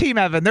 I'm Team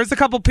Evan. There's a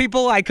couple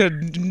people I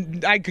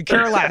could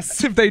care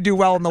less if they do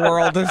well in the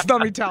world.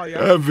 Let me tell you.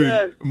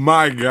 Evan,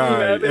 my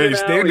guy. Hey,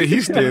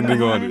 he's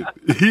standing on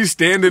it. He's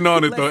standing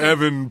on it, though,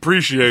 Evan.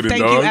 Appreciate it,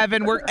 Thank dog. you,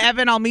 Evan.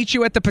 Evan, I'll meet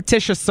you at the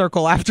Petitia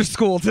Circle after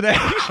school today.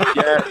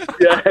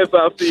 Yes,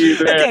 I'll see you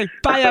there. Okay,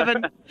 bye,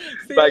 Evan.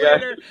 See bye, you guys.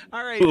 later.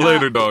 All right.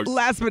 Later, dog.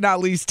 Last but not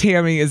least,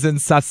 Tammy is in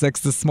Sussex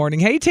this morning.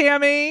 Hey,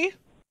 Tammy.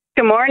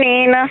 Good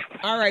morning.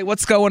 All right,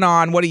 what's going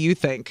on? What do you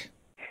think?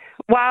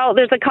 Well,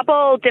 there's a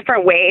couple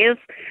different ways.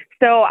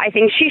 So I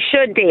think she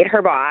should date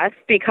her boss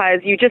because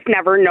you just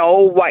never know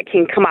what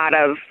can come out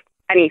of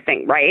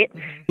anything, right?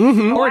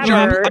 Mm-hmm. Or a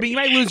job. I mean, you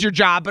might lose your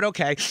job, but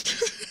okay.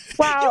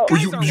 Well,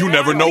 you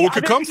never know what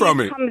could come from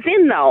it. Comes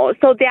in though,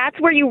 so that's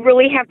where you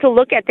really have to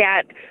look at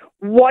that.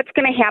 What's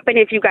going to happen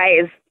if you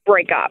guys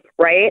break up,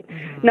 right?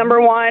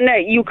 Number one,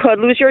 you could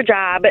lose your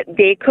job.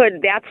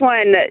 That's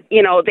when,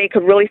 they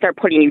could really start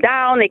putting you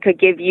down. They could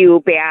give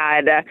you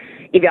bad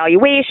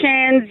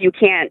evaluations. You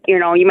can't, you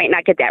might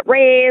not get that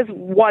raise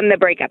when the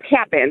breakup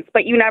happens,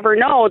 but you never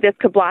know. This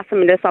could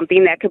blossom into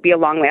something that could be a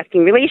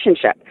long-lasting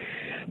relationship.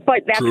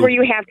 But that's True. where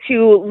you have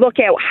to look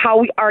at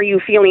how are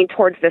you feeling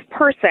towards this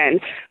person.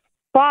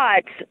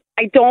 But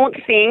I don't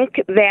think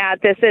that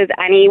this is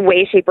any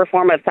way, shape, or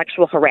form of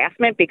sexual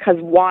harassment because,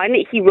 one,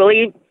 he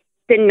really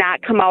did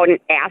not come out and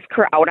ask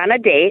her out on a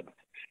date.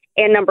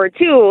 And number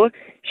two,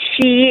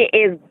 she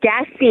is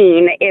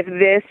guessing if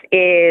this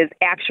is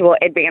actual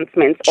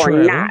advancements or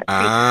not.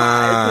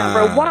 Because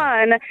number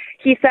one,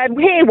 he said,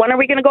 hey, when are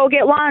we going to go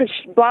get lunch?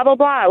 Blah, blah,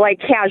 blah, like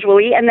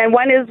casually. And then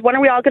when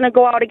are we all going to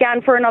go out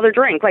again for another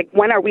drink? Like,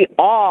 when are we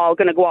all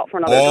going to go out for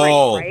another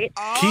drink,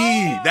 right?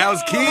 Key. That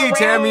was key,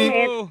 Tammy.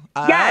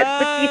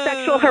 Yes, but the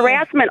sexual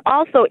harassment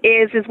also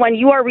is when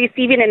you are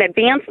receiving an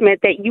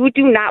advancement that you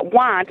do not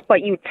want,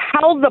 but you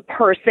tell the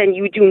person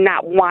you do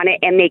not want it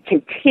and they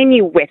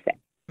continue with it.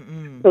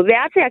 So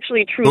that's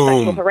actually true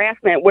sexual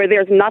harassment where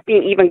there's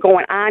nothing even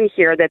going on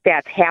here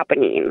that's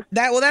happening.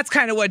 That's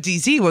kind of what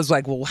DZ was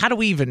like, well, how do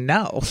we even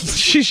know?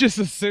 She's just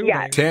assuming.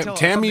 Yeah.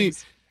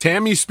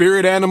 Tammy's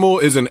spirit animal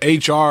is an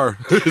HR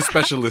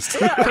specialist.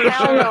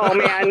 Hell no,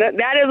 man.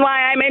 That is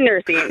why I'm in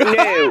nursing.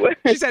 No.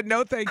 She said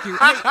no, thank you.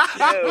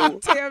 No.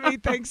 Tammy,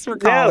 thanks for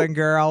calling,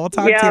 girl. We'll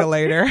talk to you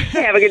later.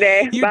 Have a good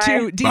day. You Bye.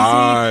 too. DC,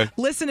 Bye.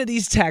 Listen to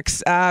these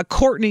texts.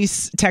 Courtney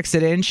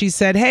texted in. She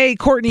said, hey,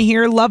 Courtney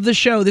here. Love the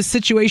show. This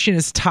situation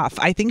is tough.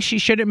 I think she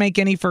shouldn't make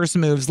any first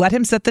moves. Let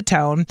him set the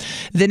tone.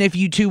 Then if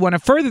you two want to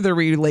further the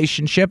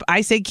relationship,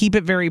 I say keep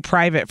it very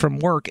private from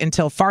work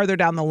until farther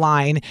down the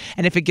line.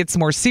 And if it gets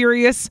more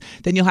serious,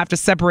 then you'll have to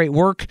separate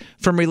work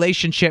from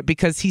relationship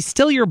because he's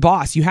still your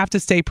boss. You have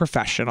to stay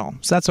professional.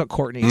 So that's what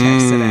Courtney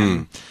texted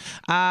in.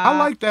 I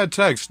like that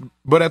text,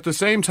 but at the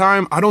same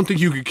time, I don't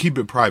think you could keep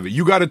it private.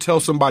 You got to tell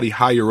somebody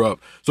higher up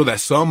so that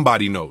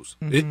somebody knows.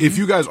 If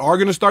you guys are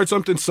going to start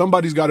something,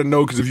 somebody's got to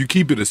know because if you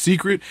keep it a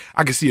secret,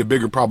 I can see a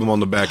bigger problem on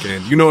the back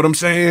end. You know what I'm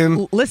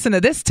saying? Listen to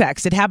this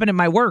text. It happened in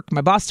my work.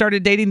 My boss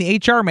started dating the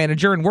HR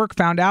manager and work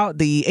found out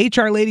the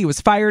HR lady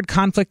was fired,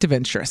 conflict of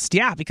interest.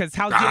 Yeah, because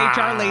how's the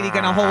HR lady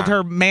going to hold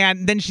her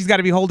man? Then she's got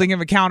to be holding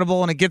him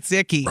accountable and it gets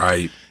icky.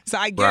 Right. So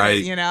I get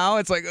it,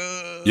 It's like,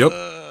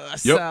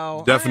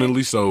 Yep.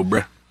 Definitely so,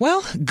 bruh.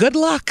 Well, good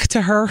luck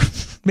to her.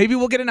 Maybe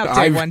we'll get an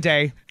update one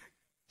day.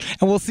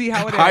 And we'll see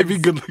how it is. Ivy,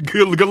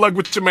 good luck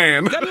with your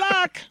man. Good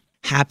luck.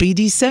 Happy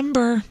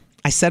December.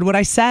 I said what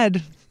I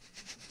said.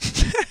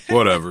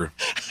 Whatever.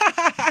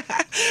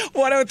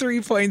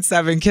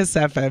 103.7 Kiss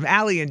FM.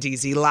 Allie and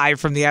DZ live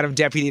from the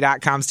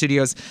AdamDeputy.com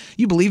studios.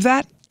 You believe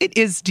that? It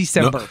is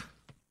December. No,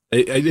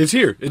 it's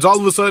here. It's all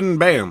of a sudden,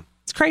 bam.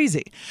 It's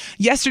crazy.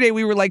 Yesterday,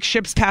 we were like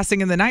ships passing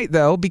in the night,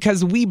 though,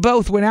 because we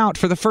both went out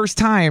for the first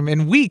time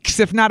in weeks,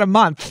 if not a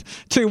month,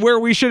 to where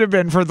we should have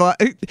been for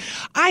the...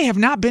 I have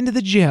not been to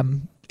the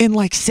gym in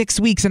like 6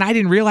 weeks, and I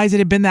didn't realize it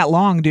had been that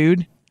long,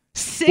 dude.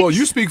 6 Well,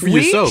 you speak for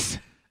weeks? yourself.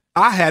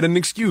 I had an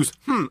excuse.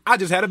 I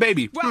just had a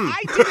baby. Well,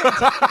 I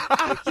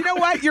didn't. You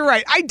know what? You're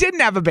right. I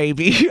didn't have a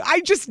baby.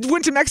 I just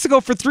went to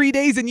Mexico for 3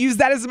 days and used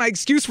that as my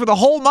excuse for the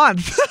whole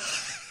month.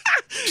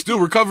 Still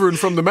recovering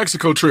from the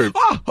Mexico trip.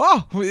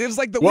 It was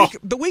like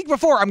the week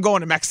before I'm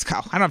going to Mexico.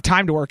 I don't have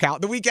time to work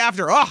out. The week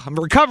after, I'm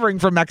recovering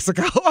from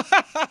Mexico.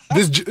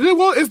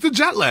 It's the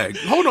jet lag.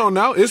 Hold on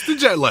now. It's the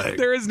jet lag.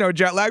 There is no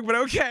jet lag, but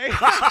okay.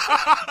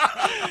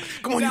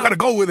 Come on, you got to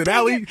go with it,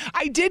 Allie.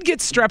 I did get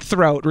strep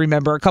throat,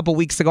 remember, a couple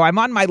weeks ago. I'm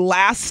on my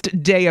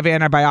last day of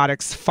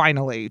antibiotics,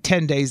 finally,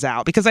 10 days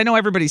out, because I know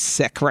everybody's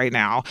sick right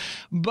now.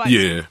 But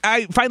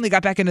I finally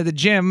got back into the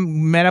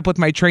gym, met up with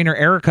my trainer,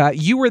 Erica.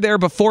 You were there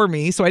before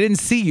me, so I didn't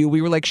see you.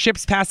 We were like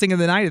ships passing in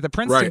the night at the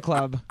Princeton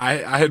Club.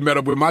 I had met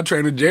up with my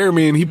trainer,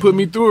 Jeremy, and he put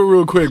me through it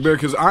real quick,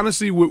 because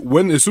honestly,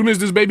 as soon as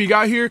this baby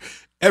got here,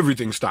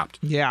 everything stopped.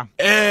 Yeah.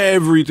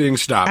 Everything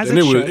stopped. And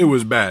it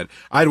was bad.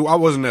 I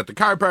wasn't at the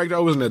chiropractor. I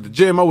wasn't at the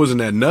gym. I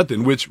wasn't at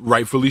nothing, which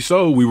rightfully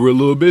so. We were a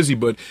little busy.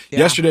 But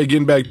yesterday,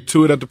 getting back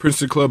to it at the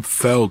Princeton Club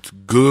felt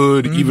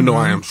good, even though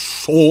I am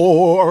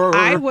sore.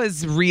 I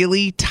was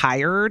really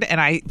tired,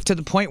 and to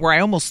the point where I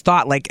almost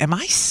thought, like, am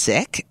I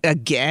sick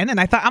again? And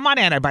I thought, I'm on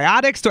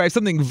antibiotics. Do I have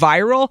something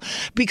viral?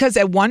 Because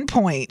at one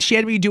point, she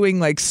had me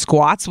doing, like,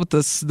 squats with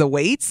the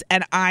weights,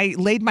 and I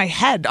laid my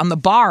head on the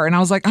bar, and I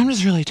was like, I'm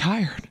just really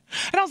tired.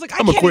 And I was like,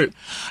 I can't. Quit.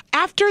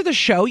 After the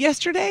show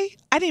yesterday,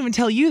 I didn't even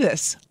tell you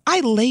this.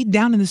 I laid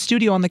down in the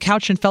studio on the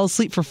couch and fell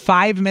asleep for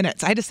 5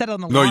 minutes. I had to set it on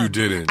the alarm. No, you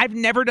didn't. I've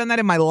never done that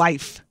in my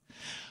life.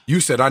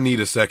 You said, I need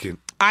a second.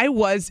 I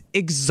was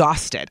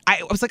exhausted.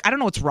 I was like, I don't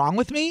know what's wrong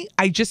with me.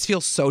 I just feel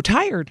so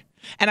tired.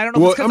 And I don't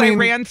know if it's because I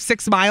ran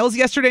 6 miles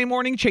yesterday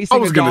morning chasing a dog.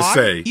 I was going to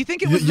say. You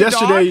think it was the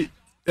dog?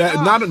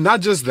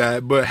 Not just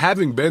that, but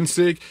having been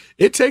sick,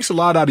 it takes a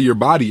lot out of your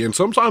body, and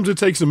sometimes it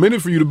takes a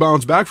minute for you to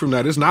bounce back from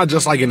that. It's not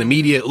just like an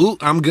immediate, "Ooh,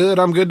 I'm good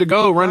to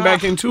go," run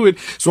back into it.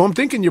 So I'm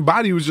thinking your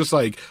body was just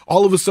like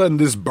all of a sudden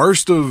this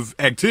burst of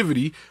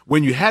activity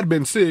when you had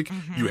been sick,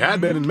 you had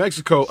been in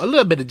Mexico, a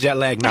little bit of jet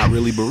lag, not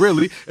really, but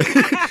really,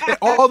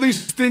 all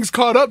these things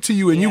caught up to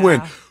you, and you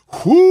went,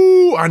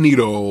 "Whoo, I need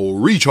a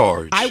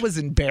recharge." I was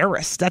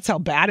embarrassed. That's how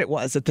bad it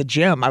was at the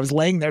gym. I was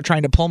laying there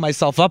trying to pull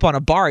myself up on a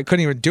bar. I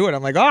couldn't even do it.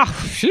 I'm like, oh,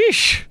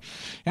 sheesh.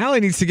 Allie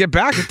needs to get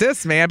back at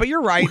this, man. But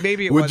you're right.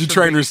 Maybe it was. What'd your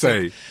trainer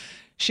say?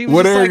 She was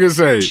what Erica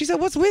say? She said,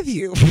 "What's with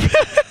you?"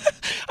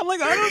 I'm like,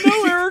 "I don't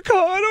know, Erica.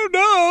 I don't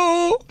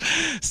know."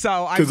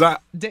 So because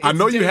I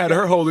know you had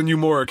her holding you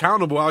more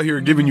accountable out here,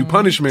 giving you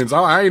punishments.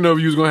 I didn't know if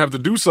you was gonna have to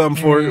do something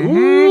for it.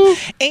 Ooh.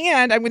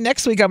 And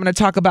next week I'm going to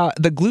talk about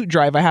the glute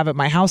drive I have at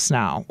my house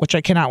now, which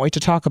I cannot wait to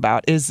talk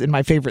about. Is in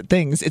my favorite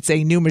things. It's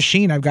a new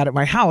machine I've got at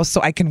my house,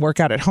 so I can work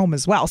out at home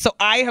as well. So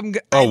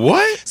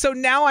what? So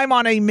now I'm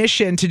on a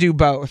mission to do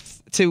both.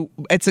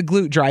 It's a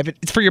glute drive.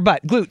 It's for your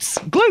butt.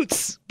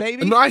 Glutes,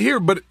 baby. No, I hear,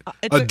 but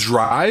a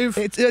drive?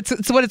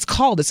 It's what it's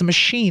called. It's a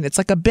machine. It's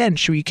like a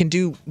bench where you can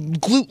do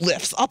glute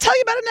lifts. I'll tell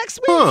you about it next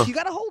week. You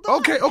got to hold on.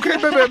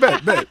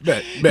 Okay,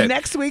 bet.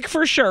 Next week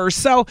for sure.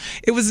 So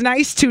it was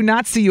nice to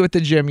not see you at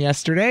the gym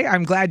yesterday.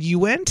 I'm glad you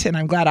went, and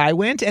I'm glad I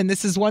went, and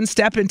this is one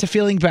step into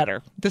feeling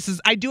better.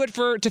 I do it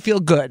to feel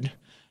good.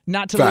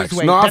 Not to lose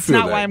weight. No, that's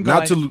not why I'm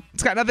going.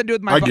 It's got nothing to do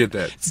with my I get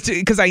that.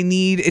 Because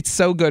it's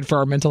so good for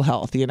our mental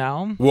health, you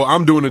know? Well,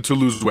 I'm doing it to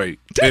lose weight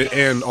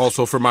and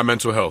also for my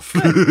mental health.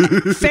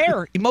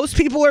 Fair. Most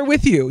people are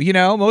with you, you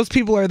know? Most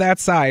people are that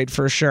side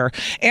for sure.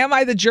 Am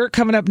I the Jerk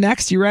coming up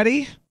next? You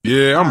ready?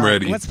 Yeah, I'm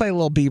ready. Let's play a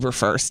little Bieber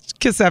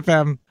first. Kiss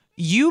FM.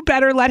 You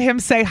better let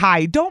him say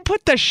hi. Don't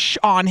put the shh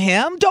on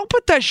him.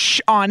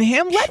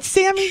 Let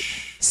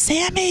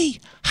Sammy.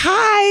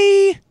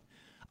 Hi.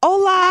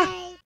 Hola.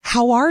 Hi.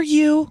 How are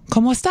you?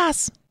 ¿Cómo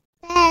estás?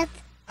 Good.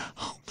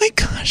 Oh my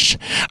gosh.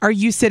 Are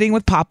you sitting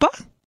with Papa?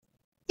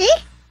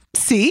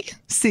 See?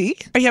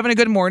 Are you having a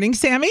good morning,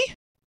 Sammy?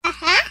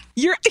 Uh-huh.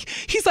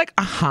 He's like,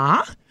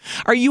 uh-huh.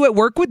 Are you at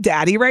work with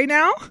Daddy right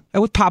now?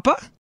 With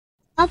Papa?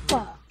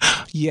 Papa.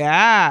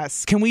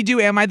 Yes. Can we do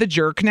Am I the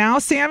Jerk now,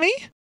 Sammy?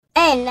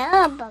 Hey, no,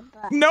 Papa.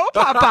 No,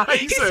 Papa.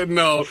 He said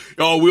no.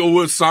 Oh,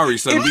 we're sorry,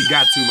 son. We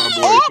got to, my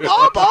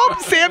boy.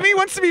 Sammy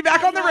wants to be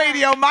back on the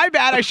radio. My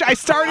bad. I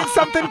started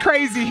something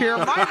crazy here.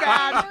 My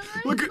bad.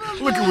 Look at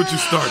what you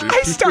started.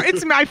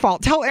 It's my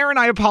fault. Tell Aaron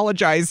I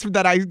apologize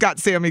that I got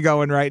Sammy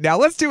going right now.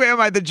 Let's do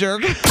Am I the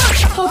Jerk? Okay,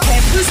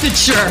 who's the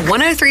jerk?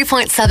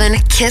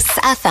 103.7 Kiss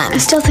FM. I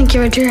still think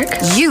you're a jerk.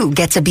 You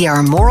get to be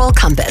our moral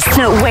compass.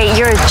 No, wait,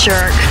 you're a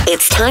jerk.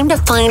 It's time to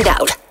find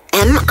out.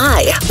 Am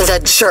I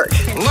the jerk?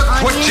 Look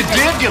what you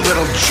did, you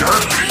little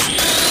jerk.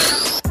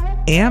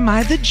 Am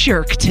I the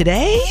Jerk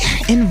today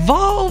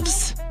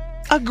involves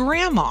a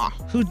grandma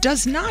who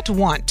does not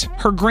want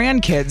her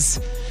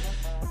grandkids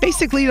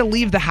basically to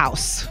leave the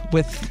house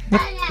with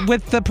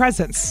the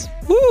presents.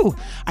 Woo!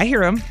 I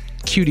hear them.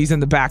 Cuties in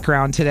the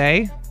background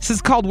today. This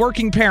is called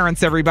working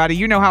parents, everybody.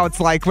 You know how it's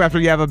like after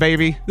you have a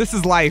baby. This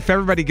is life.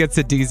 Everybody gets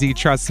it, DZ.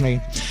 Trust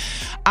me.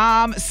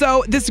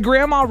 So this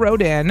grandma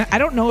wrote in. I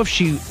don't know if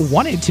she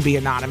wanted to be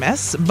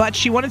anonymous, but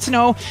she wanted to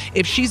know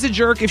if she's a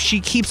jerk if she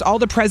keeps all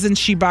the presents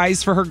she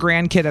buys for her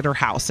grandkid at her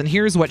house. And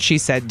here's what she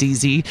said,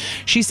 DZ.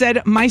 She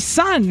said, "My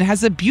son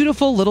has a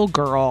beautiful little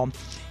girl.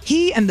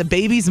 He and the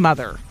baby's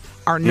mother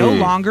are no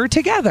longer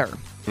together.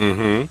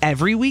 Mm-hmm.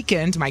 Every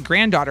weekend, my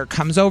granddaughter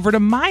comes over to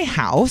my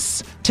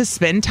house to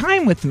spend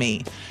time with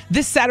me.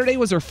 This Saturday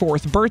was her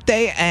 4th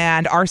birthday,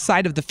 and our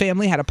side of the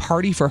family had a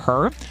party for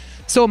her.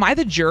 So am I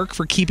the jerk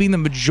for keeping the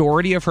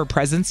majority of her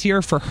presents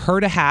here for her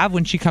to have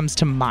when she comes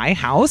to my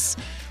house?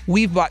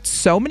 We've bought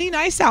so many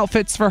nice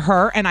outfits for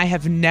her, and I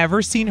have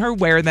never seen her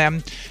wear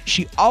them.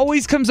 She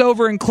always comes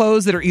over in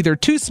clothes that are either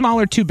too small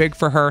or too big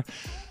for her.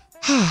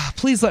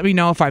 Please let me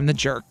know if I'm the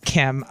jerk,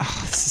 Kim."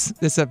 This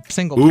is a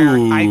single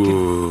parent.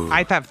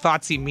 I have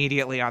thoughts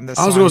immediately on this.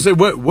 I was going to say,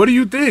 what do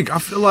you think? I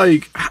feel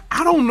like,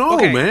 I don't know,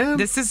 man.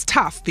 This is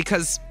tough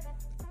because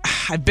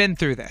I've been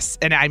through this,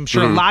 and I'm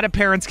sure a lot of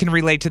parents can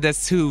relate to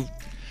this who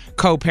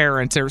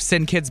co-parent or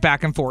send kids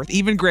back and forth,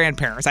 even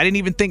grandparents. I didn't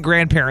even think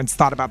grandparents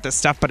thought about this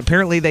stuff, but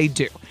apparently they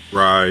do.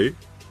 Right.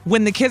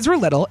 When the kids were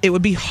little, it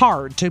would be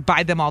hard to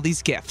buy them all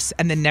these gifts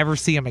and then never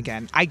see them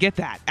again. I get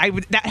that.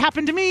 That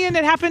happened to me, and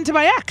it happened to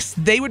my ex.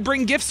 They would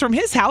bring gifts from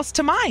his house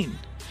to mine.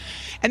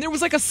 And there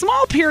was like a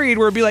small period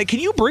where it'd be like, "Can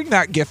you bring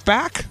that gift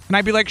back?" And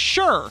I'd be like,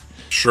 Sure.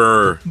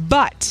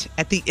 But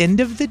at the end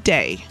of the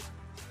day,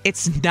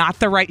 it's not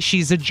the right.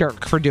 She's a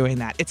jerk for doing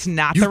that. It's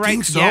not the right.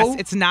 Think so? Yes,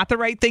 it's not the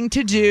right thing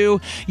to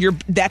do.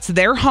 That's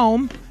their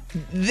home.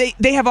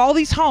 They have all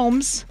these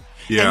homes.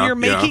 Yeah, and you're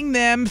making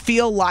them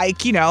feel like,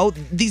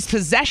 these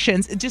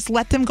possessions, just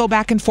let them go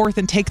back and forth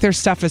and take their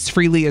stuff as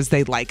freely as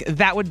they'd like.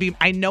 That would be,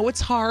 I know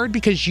it's hard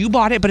because you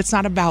bought it, but it's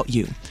not about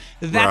you.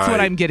 That's what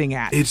I'm getting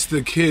at. It's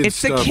the kids'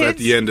 stuff at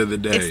the end of the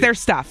day. It's their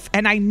stuff.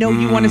 And I know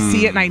you want to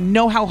see it, and I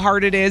know how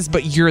hard it is,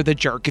 but you're the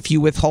jerk if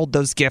you withhold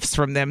those gifts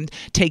from them,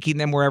 taking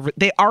them wherever.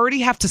 They already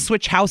have to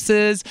switch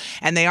houses,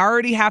 and they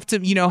already have to,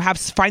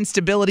 find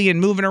stability and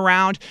moving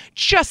around.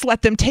 Just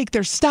let them take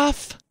their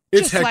stuff.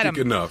 It's hectic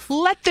enough.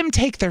 Let them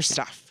take their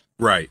stuff.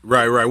 Right.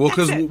 Well,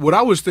 because what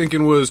I was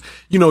thinking was,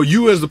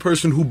 you as the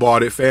person who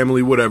bought it,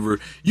 family, whatever,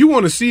 you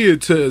want to see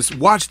it to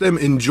watch them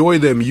enjoy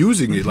them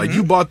using it. Like,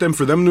 you bought them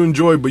for them to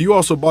enjoy, but you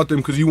also bought them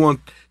because you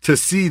want to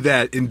see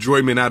that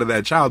enjoyment out of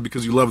that child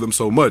because you love them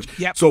so much.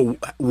 Yep. So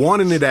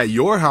wanting it at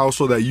your house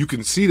so that you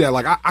can see that,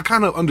 like, I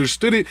kind of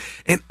understood it,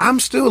 and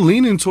I'm still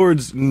leaning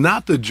towards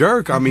not the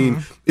jerk. I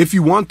mean, if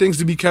you want things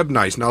to be kept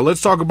nice. Now,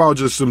 let's talk about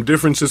just some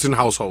differences in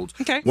households.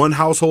 Okay. One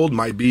household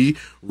might be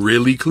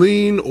really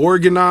clean,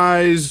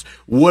 organized,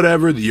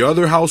 whatever. The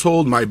other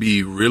household might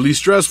be really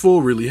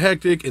stressful, really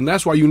hectic, and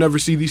that's why you never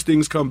see these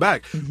things come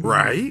back,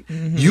 right?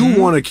 You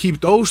want to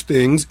keep those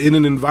things in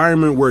an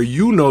environment where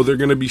they're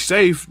going to be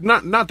safe.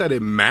 Not that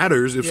it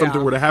matters if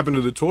something were to happen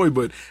to the toy,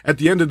 but at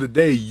the end of the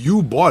day,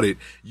 you bought it.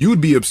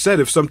 You'd be upset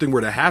if something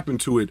were to happen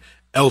to it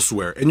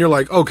elsewhere. And you're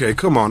like, okay,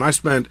 come on, I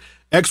spent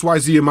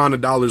XYZ amount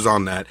of dollars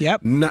on that.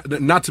 Yep.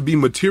 Not to be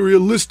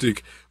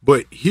materialistic,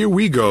 but here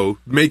we go,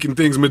 making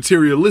things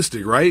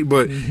materialistic, right?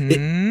 But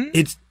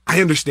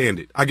I understand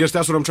it. I guess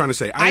that's what I'm trying to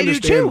say. I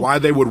understand why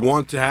they would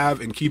want to have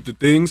and keep the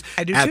things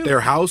at their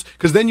house,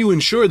 because then you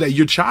ensure that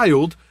your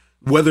child,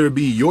 whether it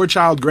be your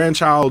child,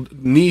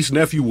 grandchild, niece,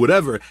 nephew,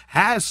 whatever,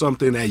 has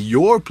something at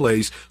your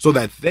place so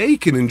that they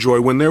can enjoy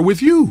when they're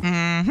with you.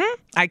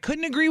 I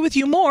couldn't agree with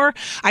you more.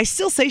 I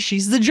still say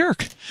she's the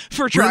jerk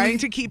for trying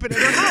to keep it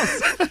in her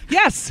house.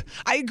 Yes,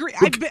 I agree.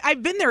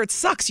 I've been there. It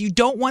sucks. You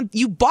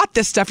bought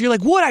this stuff. You're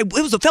like, what?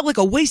 It felt like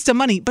a waste of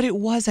money, but it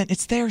wasn't.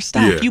 It's their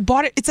stuff. Yeah. You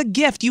bought it. It's a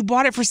gift. You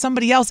bought it for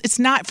somebody else. It's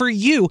not for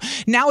you.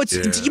 Now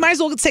you might as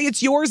well say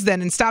it's yours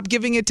then and stop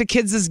giving it to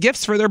kids as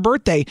gifts for their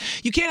birthday.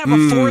 You can't have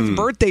a fourth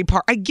birthday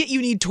party. I get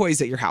you need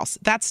toys at your house.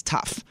 That's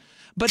tough.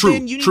 But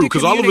then you need to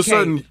because all of a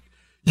sudden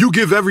you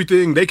give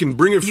everything, they can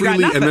bring it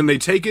freely, and then they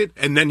take it,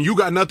 and then you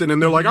got nothing, and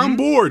they're like, I'm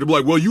bored. I'm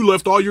like, well, you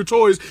left all your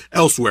toys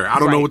elsewhere. I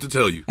don't know what to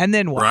tell you. And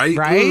then what? Right?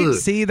 Ugh.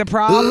 See the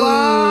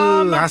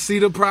problem? I see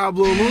the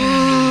problem.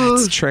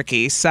 It's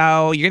tricky.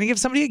 So you're going to give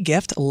somebody a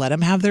gift. Let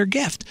them have their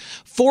gift.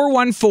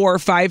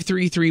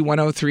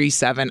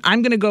 414-533-1037.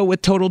 I'm going to go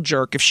with total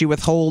jerk if she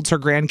withholds her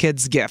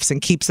grandkids' gifts and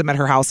keeps them at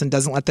her house and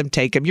doesn't let them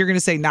take them. You're going to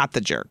say not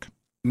the jerk.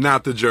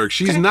 Not the jerk.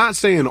 She's not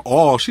saying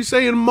all. She's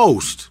saying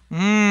most.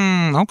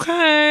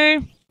 Okay.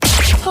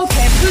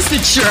 Okay, who's the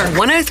jerk?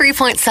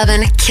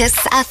 103.7 KISS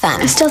FM.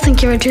 I still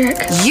think you're a jerk.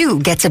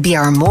 You get to be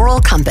our moral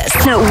compass.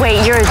 No,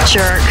 wait, you're a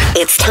jerk.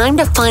 It's time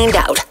to find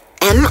out.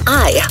 Am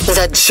I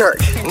the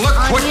jerk? Look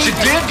what you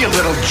did, you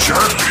little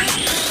jerk.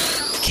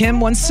 Kim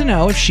wants to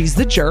know if she's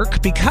the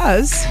jerk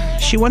because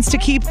she wants to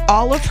keep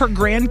all of her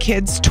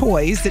grandkids'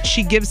 toys that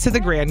she gives to the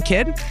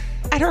grandkid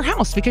at her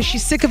house because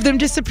she's sick of them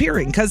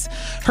disappearing because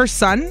her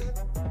son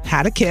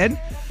had a kid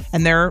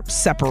and they're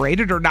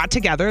separated or not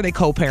together. They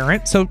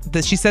co-parent. So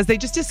she says they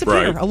just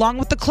disappear along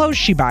with the clothes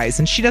she buys,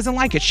 and she doesn't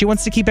like it. She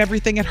wants to keep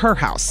everything at her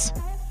house.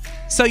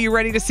 So you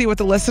ready to see what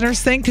the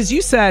listeners think? Because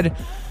you said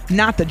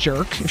not the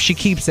jerk if she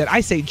keeps it.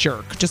 I say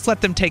jerk. Just let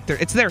them take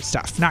it's their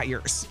stuff, not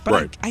yours.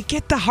 But I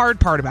get the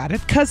hard part about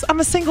it because I'm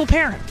a single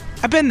parent.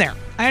 I've been there.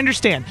 I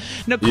understand.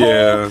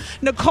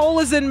 Nicole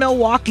is in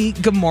Milwaukee.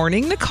 Good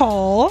morning,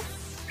 Nicole.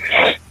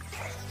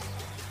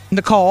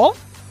 Nicole?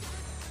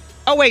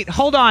 Oh, wait,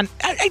 hold on.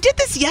 I did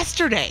this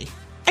yesterday.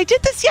 I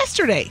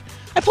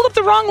pulled up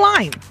the wrong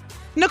line.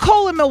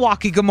 Nicole in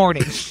Milwaukee, good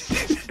morning.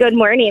 Good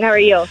morning. How are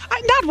you?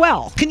 I'm not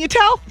well. Can you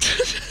tell?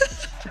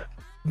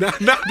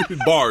 Not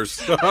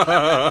bars.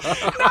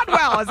 Not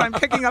well, as I'm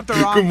picking up the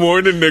wrong. Good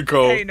morning,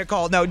 Nicole. Hey,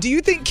 Nicole. No, do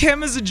you think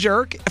Kim is a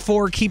jerk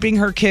for keeping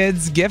her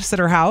kids' gifts at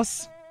her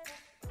house?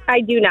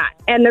 I do not.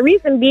 And the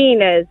reason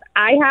being is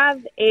I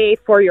have a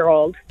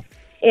 4-year-old,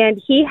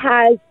 and he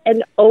has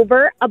an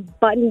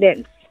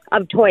overabundance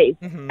of toys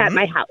at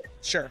my house.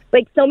 Sure.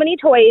 Like so many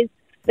toys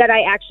that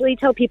I actually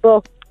tell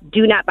people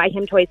do not buy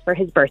him toys for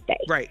his birthday.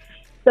 Right.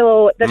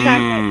 So the fact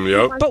that he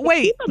wants but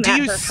wait, to keep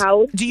them at her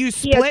house, do you he has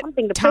split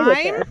something to play with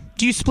time? there.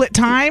 Do you split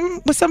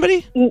time with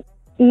somebody?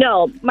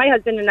 No, my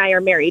husband and I are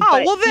married. Oh,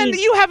 but well then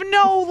you have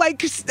no,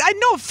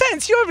 no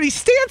offense, you don't have any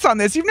stance on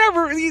this.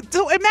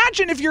 So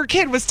imagine if your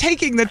kid was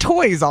taking the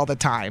toys all the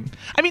time.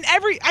 I mean,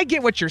 I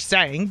get what you're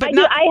saying, but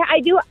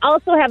I do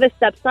also have a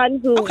stepson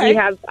who we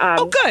have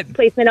good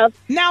placement of.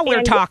 Now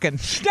we're talking.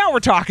 Go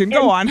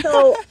on.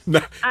 So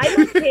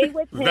I'm okay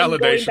with him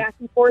going back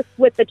and forth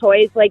with the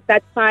toys. Like,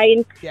 that's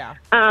fine. Yeah.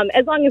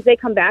 As long as they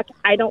come back,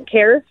 I don't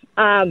care.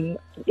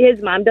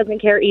 His mom doesn't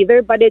care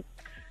either, but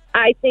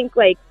I think,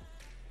 like,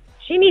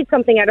 she needs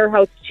something at her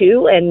house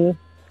too, and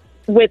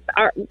with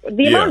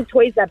the amount of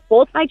toys that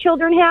both my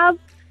children have,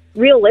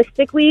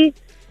 realistically,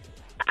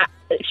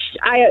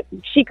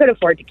 she could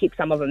afford to keep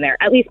some of them there.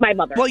 At least my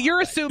mother. Well,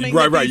 you're assuming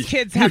that these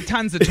kids have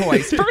tons of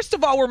toys. First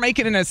of all, we're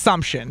making an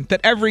assumption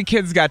that every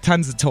kid's got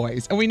tons of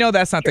toys, and we know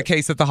that's not the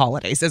case at the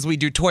holidays. As we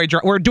do toy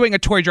drive, we're doing a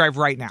toy drive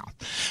right now,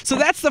 so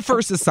that's the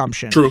first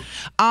assumption. True.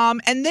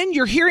 And then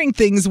you're hearing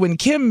things when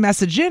Kim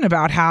messaged in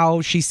about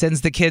how she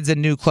sends the kids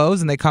in new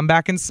clothes and they come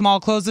back in small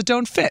clothes that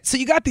don't fit. So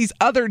you got these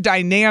other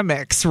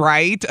dynamics,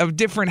 right, of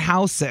different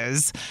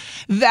houses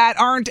that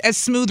aren't as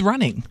smooth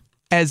running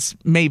as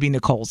maybe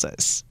Nicole's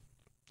is.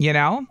 You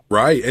know?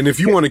 Right. And if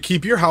you want to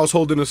keep your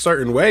household in a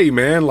certain way,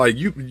 man, like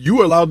you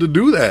are allowed to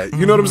do that.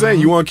 You know what I'm saying?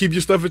 You want to keep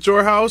your stuff at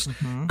your house?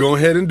 Go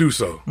ahead and do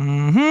so.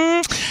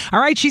 All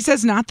right. She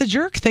says, not the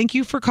jerk. Thank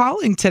you for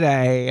calling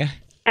today.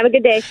 Have a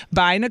good day.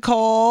 Bye,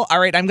 Nicole. All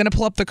right. I'm going to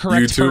pull up the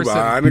correct person. You too.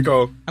 Bye,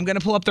 Nicole. I'm going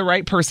to pull up the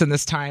right person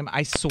this time,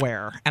 I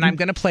swear. And I'm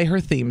going to play her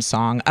theme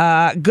song.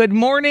 Good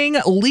morning,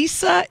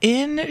 Lisa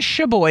in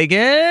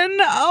Sheboygan.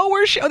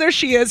 Oh, there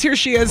she is. Here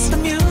she is.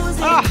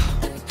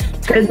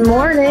 Good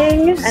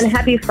morning and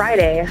happy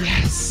Friday.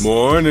 Yes.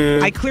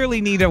 Morning. I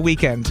clearly need a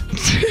weekend.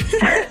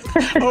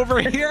 Over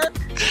here.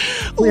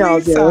 We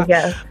all do,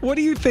 yes. What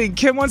do you think?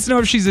 Kim wants to know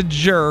if she's a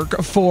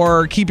jerk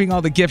for keeping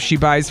all the gifts she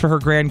buys for her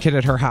grandkid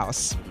at her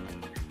house.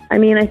 I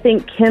mean, I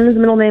think Kim's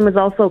middle name is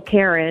also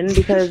Karen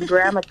because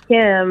Grandma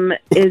Kim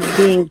is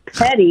being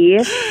petty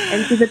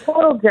and she's a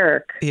total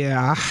jerk.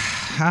 Yeah.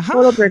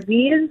 Total jerk.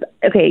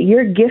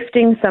 You're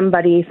gifting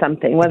somebody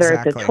something, whether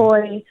it's a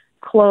toy,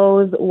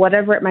 clothes,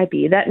 whatever it might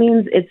be. That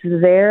means it's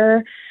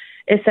their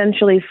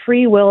essentially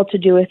free will to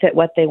do with it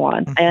what they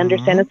want. I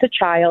understand it's a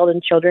child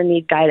and children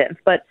need guidance,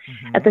 but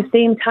at the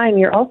same time,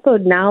 you're also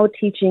now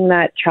teaching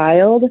that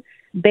child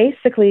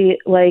basically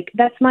like,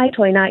 that's my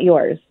toy, not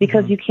yours,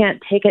 because you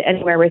can't take it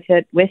anywhere with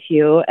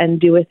you and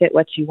do with it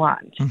what you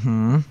want.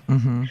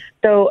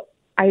 So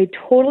I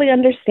totally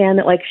understand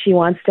that like she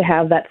wants to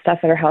have that stuff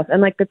at her house.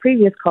 And like the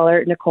previous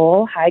caller,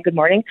 Nicole, hi, good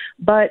morning.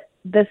 But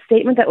the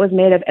statement that was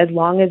made of as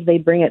long as they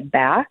bring it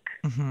back,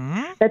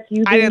 that's you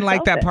being I didn't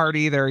like that selfish. part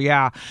either,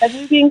 yeah. That's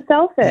you being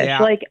selfish. Yeah.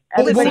 Like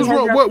What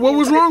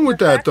was wrong with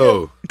that,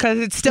 though? Because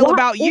it's still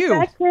about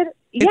you.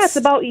 It's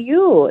about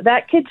you.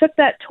 That kid took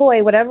that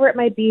toy, whatever it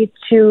might be,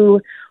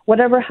 to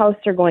whatever house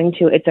they're going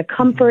to. It's a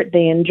comfort.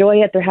 They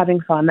enjoy it. They're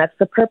having fun. That's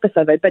the purpose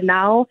of it. But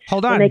now,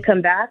 when they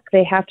come back,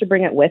 they have to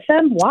bring it with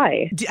them?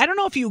 Why? I don't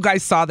know if you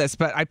guys saw this,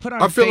 but I put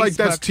on I feel Facebook, like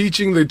that's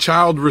teaching the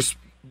child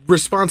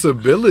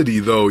responsibility,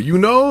 though. You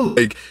know,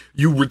 like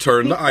you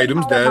return the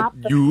items that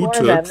you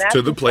took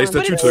to the place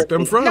that you took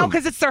them from. No,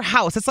 because it's their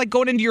house. It's like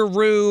going into your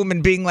room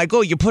and being like,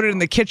 oh, you put it in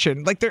the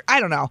kitchen. Like, I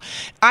don't know.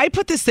 I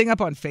put this thing up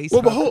on Facebook.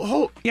 Well, but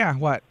hold. Yeah,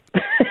 what?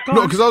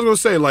 No, because I was going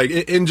to say, like,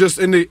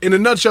 in a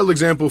nutshell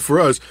example for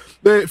us,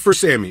 for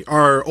Sammy,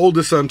 our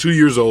oldest son, 2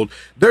 years old,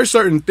 there's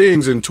certain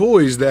things and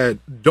toys that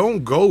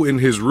don't go in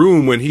his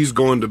room when he's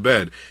going to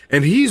bed.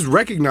 And he's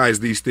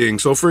recognized these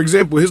things. So, for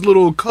example, his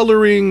little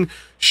coloring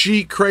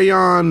sheet,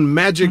 crayon,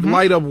 magic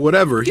light up,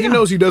 whatever, he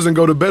knows he doesn't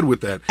go to bed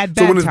with that.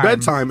 So when it's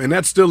bedtime, and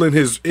that's still in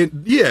his,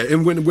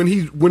 and when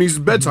he's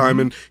bedtime,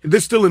 and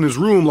it's still in his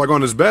room, like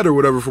on his bed or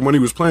whatever, from when he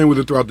was playing with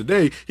it throughout the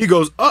day, he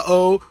goes,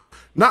 uh-oh.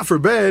 Not for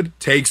bed,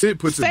 takes it,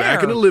 puts it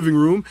back in the living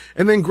room,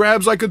 and then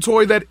grabs like a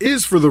toy that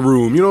is for the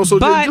room. You know, so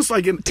just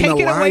like an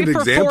aligned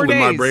example in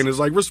my brain is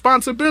like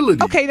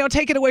responsibility. Okay, no,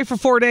 take it away for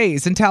 4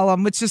 days and tell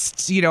them it's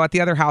just, at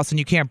the other house and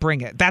you can't bring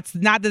it. That's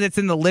not that it's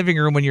in the living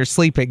room when you're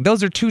sleeping.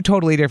 Those are two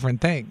totally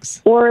different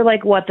things. Or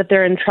like what, that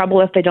they're in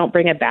trouble if they don't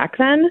bring it back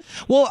then?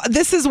 Well,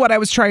 this is what I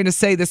was trying to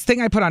say. This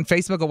thing I put on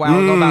Facebook a while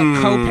ago about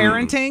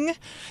co-parenting,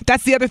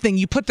 that's the other thing.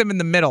 You put them in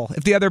the middle.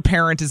 If the other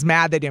parent is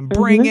mad they didn't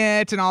bring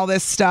it and all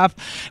this stuff,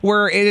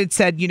 where it had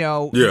said,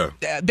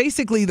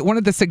 basically one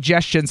of the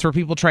suggestions for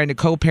people trying to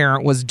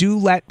co-parent was do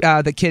let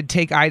the kid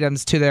take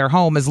items to their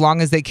home as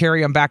long as they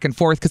carry them back and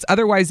forth, because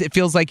otherwise it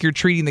feels like you're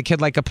treating the kid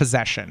like a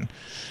possession.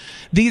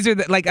 These are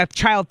like a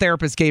child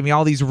therapist gave me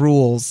all these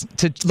rules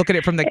to look at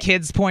it from the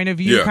kid's point of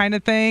view kind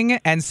of thing.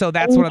 And so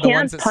that's one of the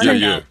ones that stuck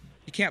out.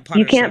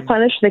 You can't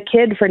punish the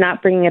kid for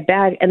not bringing it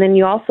back. And then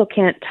you also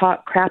can't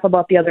talk crap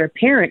about the other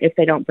parent if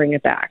they don't bring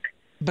it back.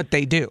 But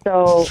they do.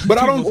 So, but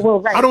I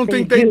don't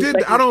think they did.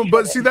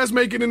 But see, that's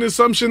making an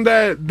assumption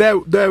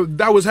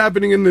that was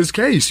happening in this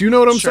case. You know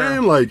what I'm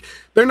saying? Like,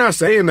 they're not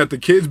saying that the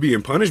kid's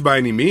being punished by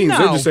any means. No.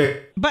 They're just saying.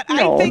 But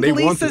I think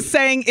Lisa's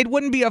saying it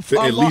wouldn't be at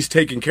least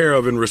taken care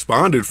of and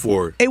responded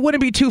for. It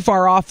wouldn't be too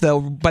far off, though,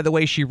 by the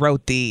way she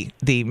wrote the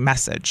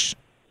message.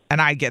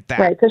 And I get that.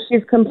 Right, because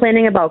she's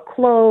complaining about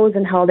clothes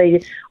and how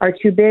they are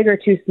too big or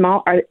too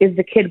small. Is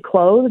the kid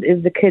clothed?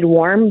 Is the kid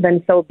warm?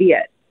 Then so be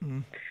it.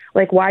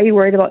 Like, why are you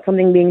worried about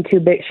something being too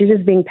big? She's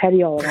just being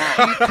petty all around.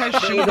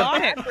 Because she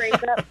got it.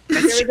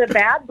 There was a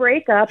bad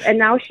breakup, and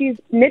now she's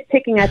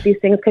nitpicking at these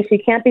things because she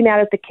can't be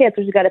mad at the kid,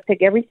 so she's got to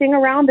pick everything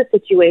around the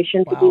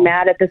situation to be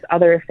mad at this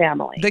other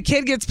family. The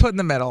kid gets put in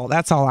the middle.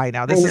 That's all I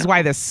know. This is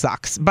why this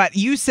sucks. But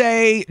you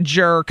say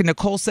jerk.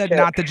 Nicole said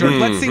not the jerk.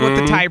 Let's see what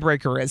the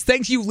tiebreaker is.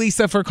 Thank you,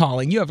 Lisa, for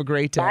calling. You have a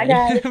great day. Bye,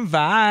 guys.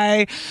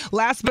 Bye.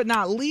 Last but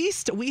not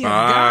least, we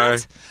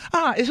have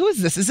got... who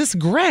is this? Is this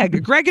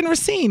Greg? Greg and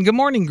Racine. Good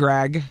morning,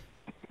 Greg.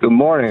 Good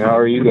morning. How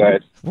are you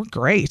guys? We're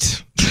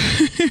great.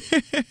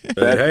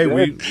 Hey,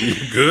 we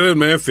good,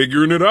 man.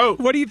 Figuring it out.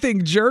 What do you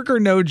think, jerk or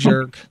no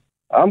jerk?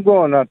 I'm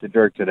going not to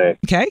jerk today.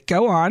 Okay,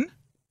 go on.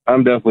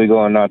 I'm definitely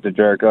going not to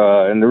jerk.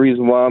 And the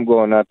reason why I'm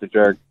going not to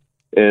jerk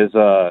is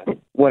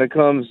when it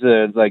comes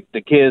to like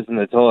the kids and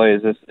the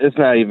toys, it's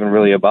not even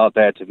really about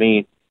that to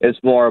me.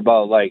 It's more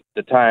about like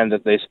the time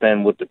that they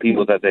spend with the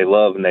people that they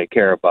love and they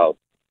care about.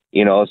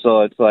 You know,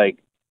 so it's like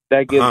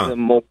that gives them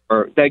more.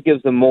 That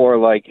gives them more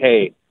like,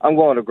 hey, I'm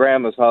going to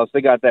grandma's house.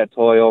 They got that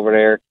toy over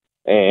there,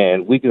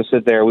 and we can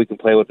sit there. We can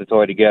play with the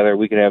toy together.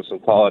 We can have some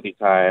quality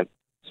time,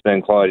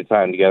 spend quality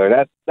time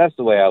together. That's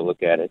the way I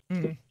look at it.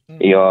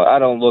 Mm-hmm. You know, I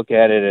don't look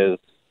at it as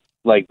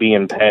like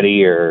being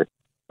petty or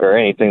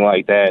anything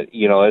like that.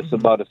 You know, it's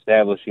about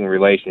establishing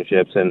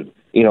relationships, and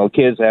you know,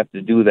 kids have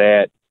to do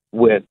that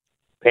with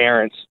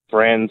parents,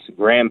 friends,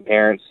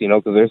 grandparents, you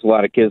know, because there's a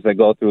lot of kids that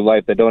go through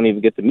life that don't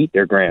even get to meet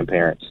their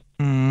grandparents.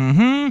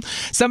 Mm-hmm.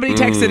 Somebody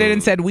texted in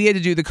and said we had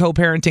to do the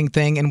co-parenting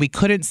thing and we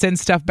couldn't send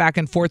stuff back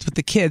and forth with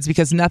the kids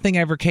because nothing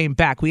ever came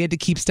back. We had to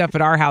keep stuff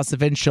at our house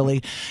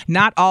eventually.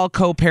 Not all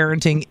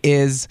co-parenting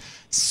is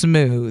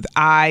smooth.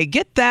 I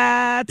get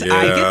that. Yeah.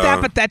 I get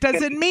that, but that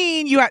doesn't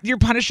mean you're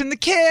punishing the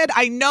kid.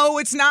 I know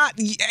it's not.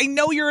 I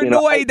know you're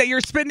annoyed that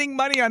you're spending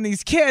money on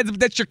these kids, but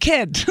that's your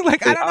kid.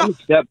 Like, I don't know. I'm a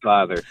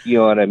stepfather. You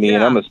know what I mean?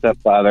 Yeah. I'm a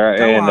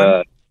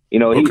stepfather. You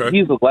know,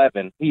 he's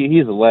 11.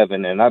 He's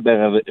 11, and I've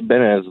been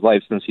in his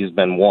life since he's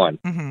been 1.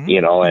 Mm-hmm.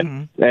 You know,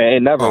 and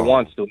never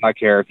once do I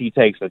care if he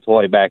takes a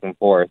toy back and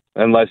forth,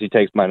 unless he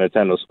takes my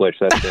Nintendo Switch.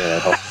 That's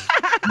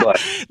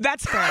but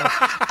that's fair.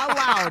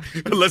 Allowed.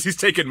 Unless he's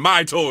taking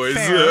my toys.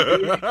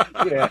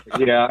 yeah.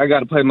 I got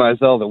to play my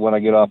Zelda when I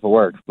get off of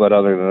work. But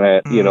other than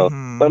that, you know,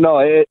 but no,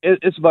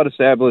 it's about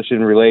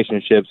establishing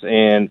relationships,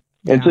 and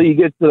until you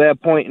get to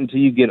that point, until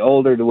you get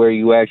older to where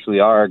you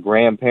actually are a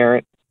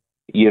grandparent.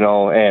 You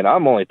know, and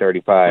I'm only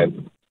 35,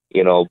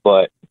 you know,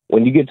 but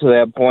when you get to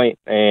that point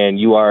and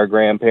you are a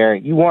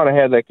grandparent, you want to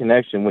have that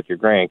connection with your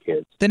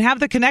grandkids. Then have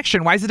the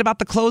connection. Why is it about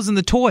the clothes and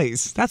the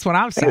toys? That's what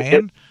I'm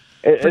saying.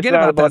 Forget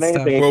about that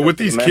stuff. Well, with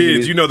these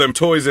kids, you know, them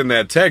toys in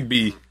that tech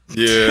be,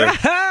 yeah.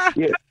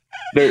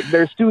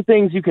 There's 2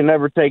 things you can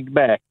never take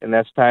back, and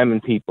that's time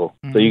and people.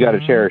 So you got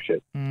to cherish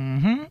it.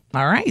 Mm-hmm.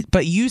 All right.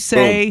 But you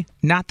say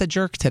not the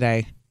jerk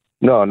today.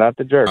 No, not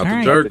the jerk. All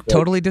right. Jerk.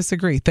 Totally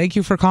disagree. Thank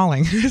you for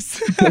calling.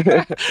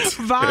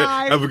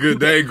 Bye. Have a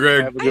good day,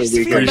 Greg. I just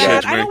feel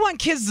bad. I don't want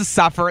kids to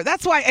suffer.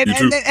 That's why,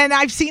 and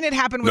I've seen it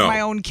happen with my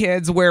own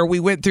kids where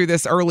we went through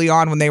this early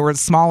on when they were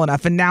small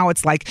enough, and now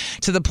it's like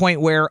to the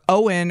point where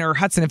Owen or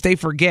Hudson, if they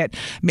forget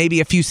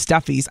maybe a few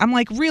stuffies, I'm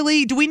like,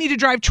 really? Do we need to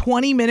drive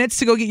 20 minutes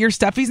to go get your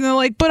stuffies? And they're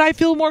like, but I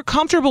feel more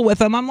comfortable with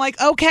them. I'm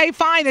like, okay,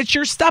 fine. It's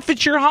your stuff.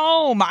 It's your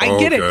home. I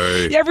get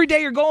it. Every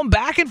day you're going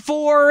back and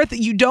forth.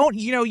 You don't,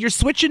 you're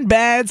switching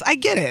beds. I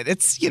get it.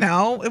 It's,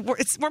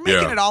 we're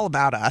making it all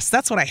about us.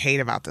 That's what I hate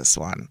about this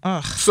one.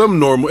 Ugh. Some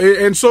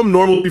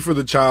normality for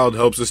the child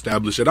helps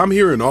establish it. I'm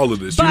hearing all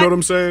of this. But you know what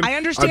I'm saying? I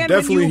understand. I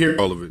definitely hear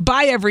all of it.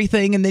 Buy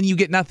everything and then you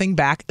get nothing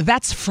back.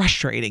 That's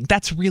frustrating.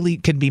 That's really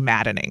can be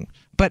maddening.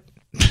 But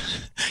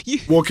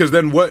well, because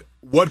then what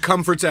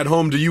comforts at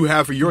home do you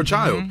have for your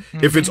child?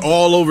 Mm-hmm. If it's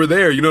all over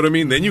there, you know what I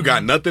mean? Then you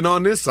got nothing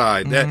on this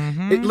side.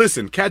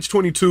 Listen,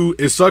 catch-22,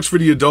 it sucks for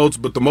the adults,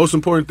 but the most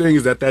important thing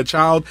is that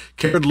child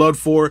cared, loved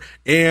for,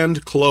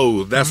 and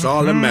clothed. That's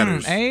all that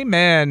matters.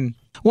 Amen.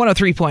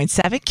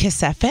 103.7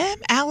 KISS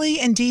FM, Allie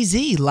and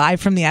DZ,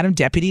 live from the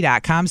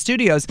AdamDeputy.com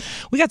studios.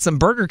 We got some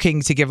Burger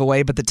King to give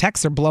away, but the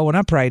texts are blowing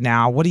up right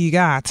now. What do you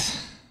got?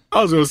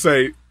 I was going to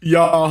say,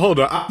 y'all, hold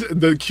on.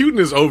 The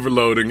cuteness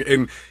overloading,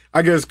 and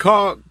I guess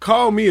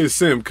call me a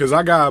simp, because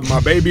I got my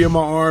baby in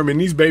my arm,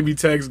 and these baby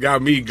texts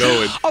got me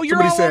going. Oh, you're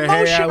Somebody all said,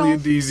 emotional. Hey, Allie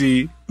and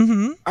DZ.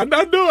 Mm-hmm.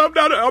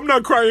 I'm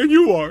not crying,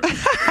 you are.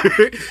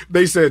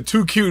 They said,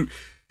 too cute.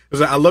 I was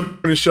like, I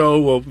love the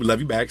show. Well, love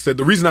you back. Said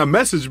the reason I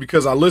messaged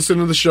because I listen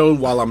to the show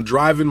while I'm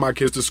driving my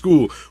kids to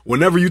school.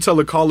 Whenever you tell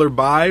a caller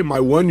bye, my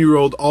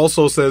 1-year-old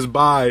also says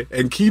bye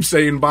and keeps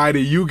saying bye to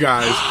you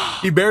guys.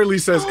 He barely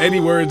says any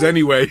words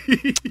anyway.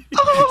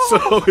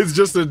 So it's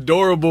just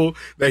adorable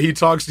that he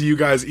talks to you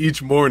guys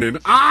each morning.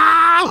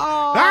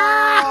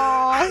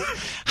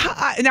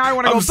 Now I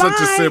want to go, I'm such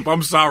a simp.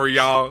 I'm sorry,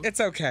 y'all. It's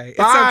okay. It's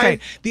Bye. okay.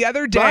 The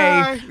other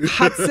day,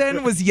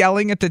 Hudson was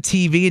yelling at the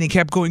TV and he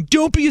kept going,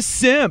 don't be a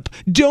simp.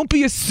 Don't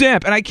be a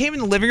simp. And I came in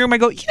the living room. I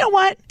go, you know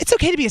what? It's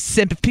okay to be a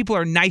simp if people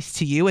are nice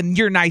to you and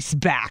you're nice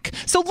back.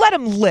 So let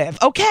them live,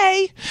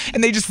 okay?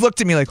 And they just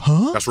looked at me like,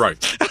 huh? That's right.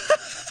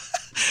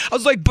 I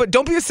was like, but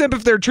don't be a simp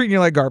if they're treating you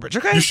like garbage,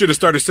 okay? You should have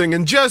started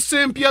singing, Just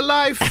Simp Your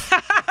Life.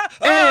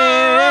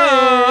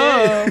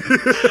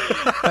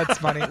 That's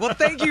funny. Well,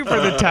 thank you for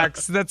the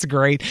text. That's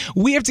great.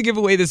 We have to give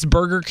away this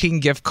Burger King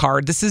gift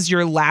card. This is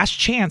your last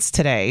chance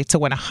today to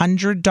win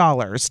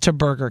 $100 to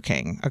Burger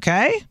King,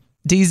 okay?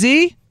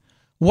 DZ,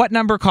 what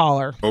number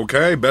caller?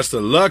 Okay, best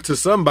of luck to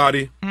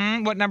somebody.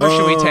 What number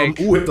should we take?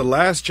 With the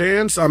last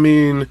chance, I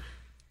mean,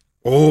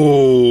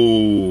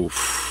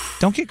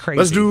 Don't get crazy.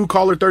 Let's do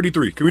caller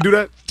 33. Can we do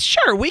that?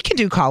 Sure, we can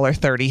do caller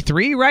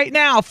 33 right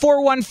now.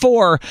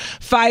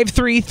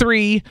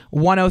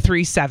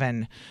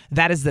 414-533-1037.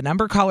 That is the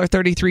number. Caller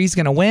 33 is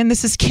going to win.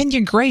 This is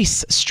Kenya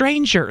Grace,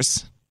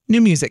 Strangers.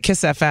 New music,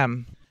 Kiss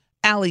FM.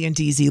 Allie and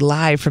DZ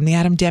live from the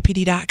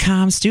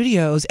AdamDeputy.com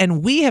studios,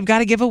 and we have got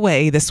to give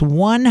away this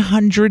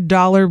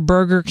 $100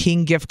 Burger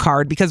King gift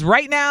card because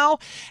right now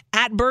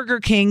at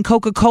Burger King,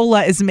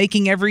 Coca-Cola is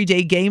making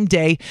everyday game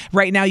day.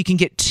 Right now you can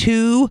get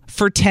 2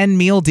 for $10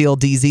 meal deal,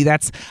 DZ.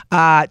 That's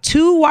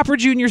 2 Whopper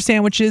Jr.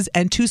 sandwiches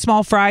and 2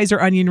 small fries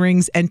or onion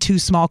rings and 2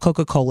 small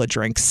Coca-Cola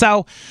drinks.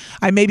 So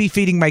I may be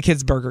feeding my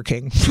kids Burger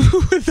King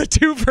with a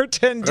 2 for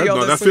 $10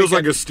 deal. That feels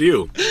like a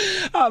steal.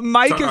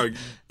 Mike is...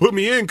 Put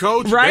me in,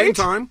 Coach. Right? Game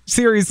time.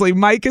 Seriously,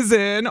 Mike is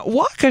in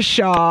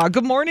Waukesha.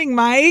 Good morning,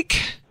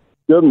 Mike.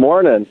 Good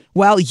morning.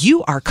 Well,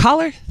 you are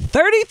caller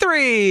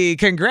 33.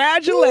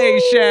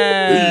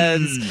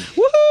 Congratulations.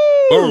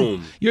 Woohoo!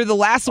 Boom. You're the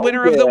last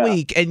winner of the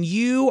week, and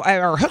you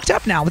are hooked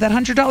up now with that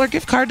 $100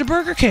 gift card to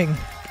Burger King.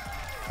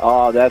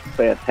 Oh, that's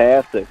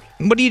fantastic.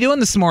 What are you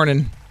doing this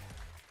morning?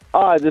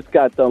 Oh, I just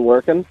got done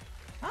working.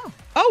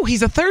 Oh,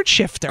 he's a third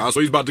shifter.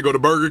 So he's about to go to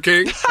Burger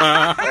King?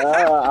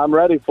 I'm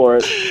ready for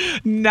it.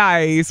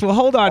 Nice. Well,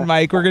 hold on,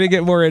 Mike. We're going to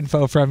get more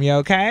info from you,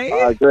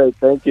 okay? Great.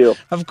 Thank you.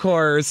 Of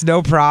course.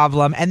 No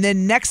problem. And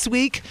then next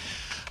week,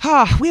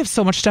 we have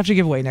so much stuff to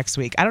give away next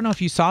week. I don't know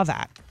if you saw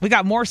that. We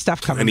got more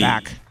stuff coming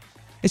back.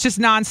 It's just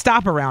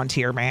nonstop around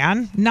here,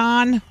 man.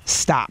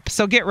 Nonstop.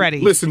 So get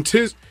ready. Listen,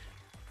 tis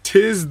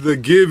the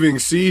giving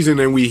season,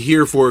 and we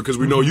here for it because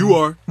we know you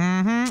are.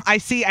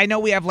 I know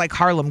we have like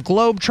Harlem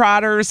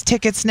Globetrotters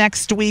tickets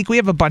next week. We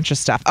have a bunch of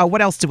stuff. Oh,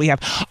 what else do we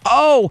have?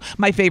 Oh,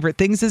 My Favorite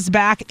Things is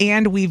back,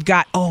 and we've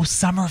got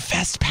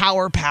Summerfest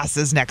Power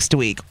Passes next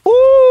week.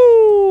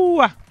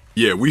 Ooh!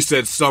 Yeah, we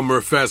said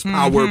Summerfest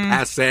Power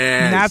Passes.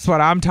 That's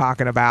what I'm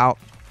talking about.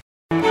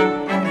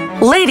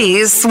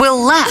 Ladies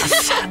will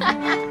laugh.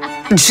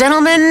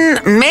 Gentlemen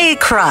may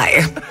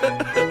cry.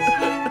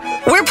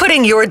 We're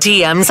putting your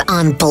DMs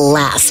on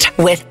blast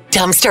with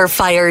Dumpster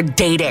Fire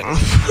Dating.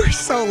 We're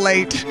so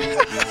late.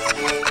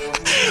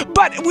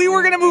 But we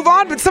were going to move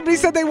on, but somebody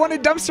said they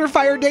wanted Dumpster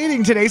Fire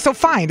Dating today, so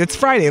fine. It's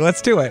Friday.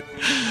 Let's do it.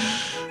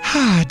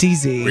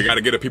 DZ. We got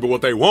to get people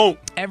what they want.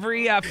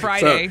 Every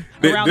Friday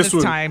around this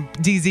time,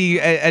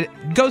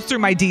 DZ goes through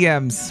my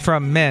DMs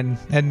from men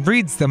and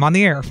reads them on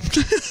the air.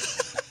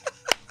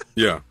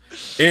 Yeah.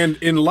 And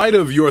in light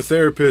of your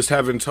therapist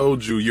having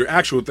told you, your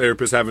actual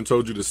therapist having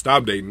told you to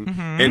stop dating,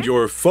 and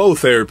your faux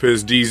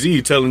therapist,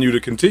 DZ, telling you to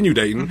continue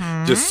dating,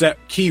 just set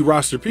key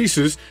roster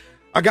pieces,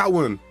 I got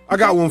one. I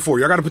got one for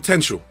you. I got a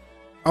potential.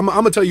 I'm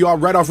going to tell you all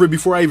right off rip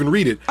before I even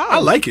read it. Oh, I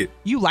like it.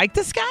 You like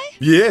this guy?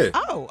 Yeah.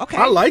 Oh, okay.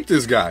 I like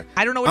this guy.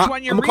 I don't know which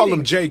one you're reading. I'm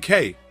going to call him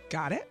JK.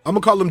 Got it. I'm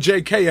going to call him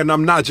JK, and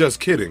I'm not just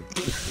kidding.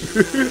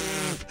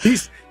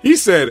 He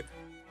said,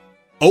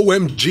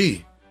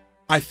 OMG,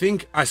 I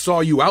think I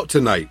saw you out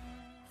tonight.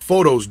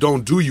 Photos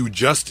don't do you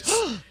justice.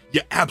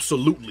 You're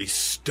absolutely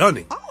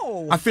stunning.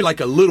 Oh. I feel like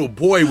a little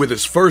boy with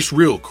his first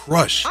real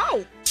crush.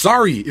 Oh.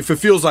 Sorry if it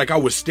feels like I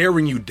was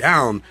staring you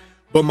down,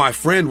 but my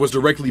friend was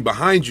directly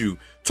behind you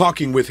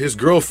talking with his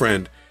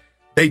girlfriend.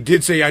 They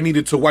did say I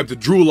needed to wipe the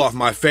drool off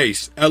my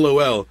face.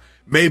 LOL.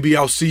 Maybe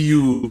I'll see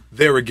you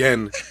there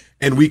again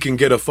and we can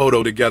get a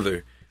photo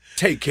together.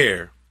 Take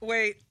care.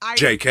 Wait,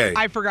 JK.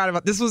 I forgot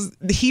about this.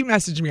 He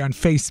messaged me on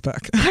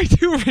Facebook. I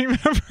do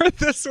remember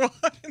this one.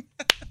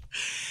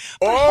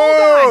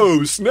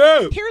 Oh,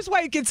 snap. Here's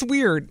why it gets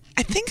weird.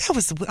 I think I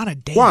was on a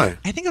date. Why?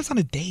 I think I was on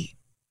a date.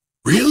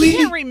 Really? I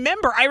can't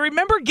remember. I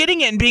remember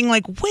getting it and being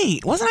like,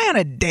 wait, wasn't I on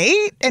a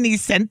date? And he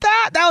sent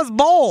that? That was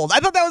bold. I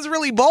thought that was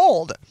really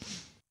bold.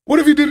 What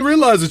if he didn't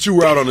realize that you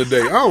were out on a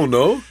date? I don't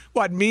know.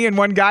 What, me and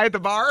one guy at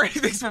the bar? He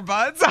thinks we're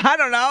buds? I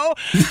don't know.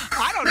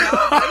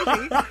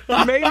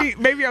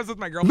 Maybe I was with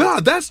my girlfriend. Nah,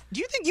 that's...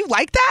 Do you think you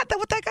like that?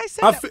 What that guy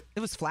said?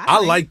 It was flattering. I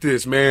like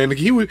this, man.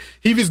 He was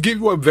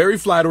giving you up very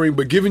flattering,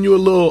 but giving you a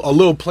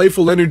little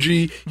playful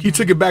energy. He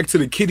took it back to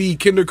the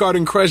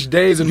kindergarten crush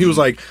days, and he was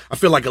like, I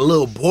feel like a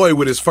little boy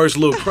with his first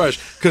little crush,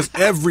 because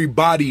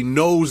everybody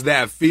knows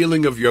that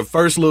feeling of your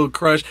first little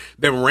crush,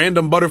 them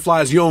random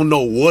butterflies you don't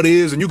know what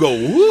is, and you go,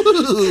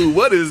 woo,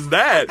 what is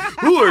that?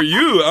 Who are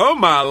you? Oh,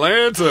 my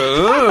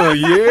Lanta.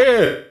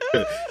 Yeah.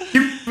 He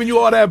giving you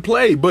all that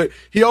play, but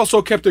he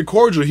also kept it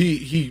cordial.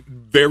 He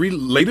very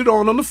laid it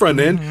on the front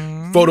end.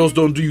 Photos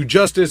don't do you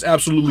justice.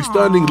 Absolutely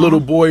stunning. Little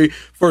boy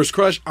first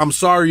crush. I'm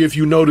sorry if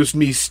you noticed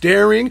me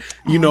staring.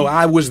 You know,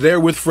 I was there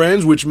with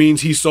friends, which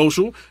means he's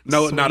social.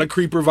 No, not a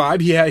creeper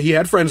vibe. He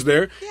had friends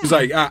there. Yeah. He's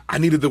like, I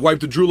needed to wipe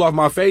the drool off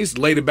my face,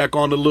 laid it back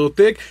on a little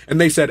thick, and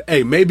they said,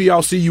 hey, maybe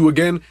I'll see you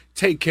again.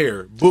 Take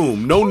care.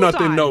 Boom. No,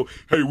 nothing. No.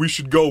 Hey, we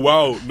should go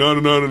out.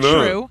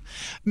 No.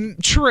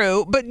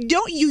 True. But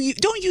don't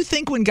you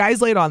think when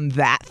guys lay it on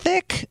that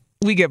thick,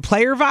 we get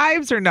player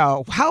vibes or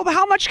no?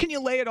 How much can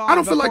you lay it on? I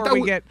don't feel like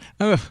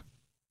that.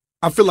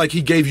 I feel like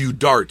he gave you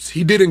darts.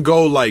 He didn't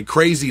go like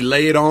crazy,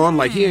 lay it on.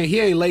 Like he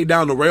ain't laid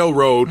down the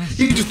railroad.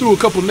 He just threw a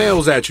couple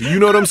nails at you. You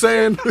know what I'm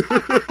saying?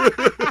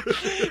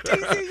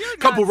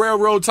 couple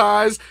railroad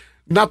ties,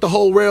 not the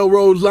whole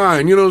railroad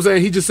line. You know what I'm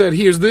saying? He just said,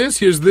 here's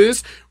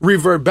this,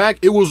 revert back.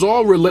 It was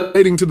all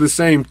relating to the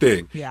same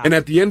thing. Yeah. And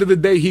at the end of the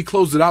day, he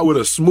closed it out with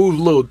a smooth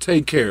little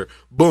take care.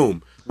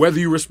 Boom. Whether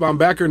you respond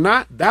back or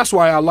not, that's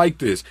why I like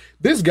this.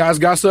 This guy's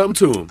got something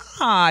to him.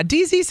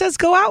 DZ says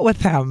go out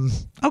with him.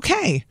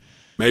 Okay.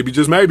 Maybe,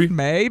 just maybe.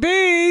 Maybe.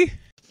 Hey,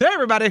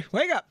 everybody,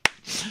 wake up.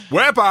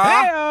 Wepa.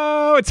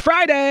 Hey-o, it's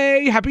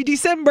Friday. Happy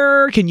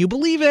December. Can you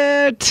believe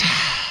it?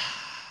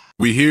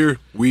 We here.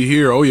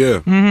 Oh, yeah.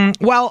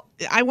 Mm-hmm. Well,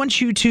 I want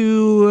you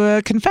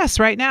to confess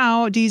right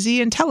now,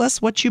 DZ, and tell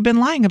us what you've been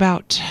lying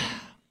about.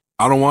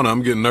 I don't want to.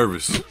 I'm getting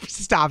nervous.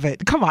 Stop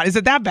it. Come on. Is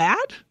it that bad?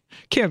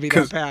 Can't be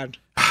that bad.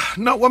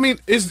 No, I mean,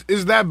 is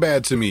that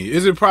bad to me?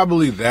 Is it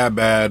probably that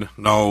bad?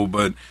 No,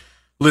 but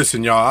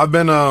listen, y'all,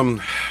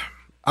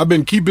 I've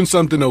been keeping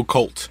something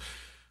occult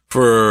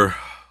for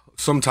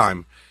some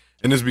time,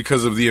 and it's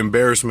because of the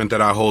embarrassment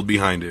that I hold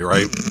behind it,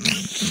 right?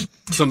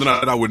 Something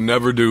that I would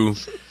never do,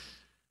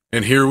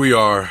 and here we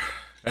are.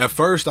 At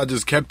first, I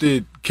just kept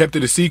it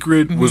a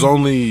secret, was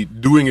only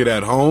doing it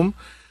at home,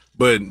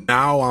 but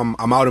now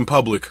I'm out in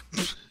public,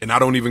 and I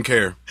don't even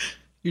care.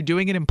 You're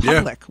doing it in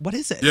public. Yeah. What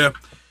is it? Yeah.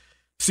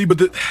 See,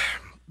 but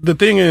the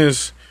thing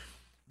is,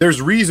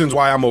 there's reasons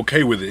why I'm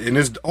okay with it, and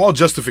it's all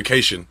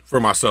justification for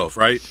myself,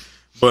 right?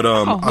 But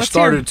I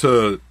started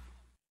to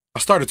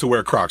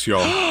wear Crocs,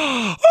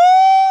 y'all.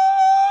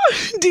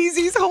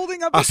 DZ's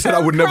holding up. I said I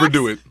would never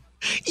do it.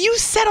 You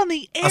said on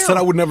the air. I said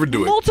I would never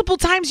do it. Multiple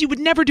times you would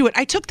never do it.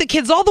 I took the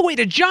kids all the way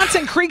to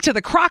Johnson Creek to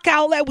the Croc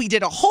outlet. We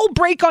did a whole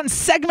break-on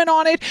segment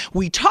on it.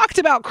 We talked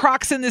about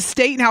Crocs in this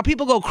state and how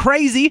people go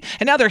crazy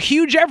and now they're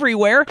huge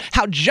everywhere.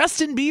 How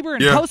Justin Bieber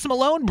and Post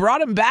Malone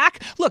brought them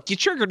back. Look, you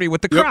triggered me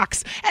with the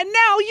Crocs. And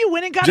now you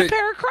went and got a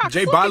pair of Crocs.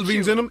 J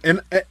Balvin's in them.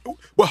 And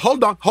well,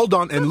 hold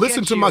on. And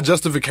listen to my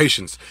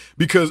justifications.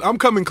 Because I'm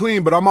coming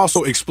clean, but I'm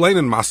also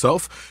explaining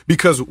myself.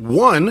 Because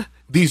one,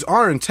 these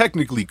aren't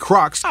technically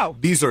Crocs. Oh.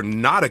 These are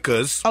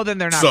Nauticas. Oh, then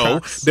they're not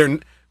Crocs. So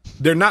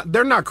they're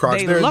not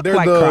Crocs. They look they're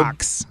like the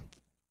Crocs.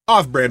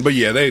 Off-brand, but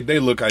yeah, they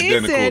look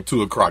identical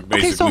to a Croc,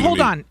 basically. Okay, so hold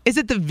on. Is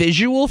it the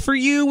visual for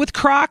you with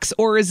Crocs,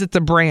 or is it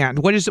the brand?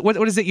 What is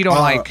it you don't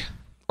like?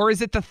 Or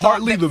is it the thought?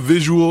 Partly the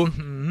visual,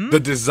 the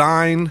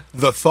design,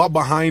 the thought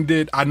behind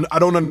it. I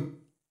don't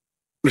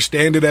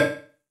understand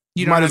it.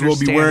 You might as well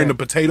be wearing the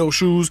potato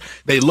shoes.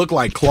 They look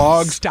like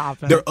clogs.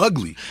 Stop it. They're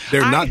ugly.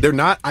 They're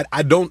not.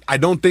 I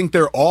don't think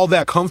they're all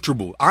that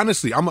comfortable.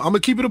 Honestly, I'm gonna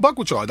keep it a buck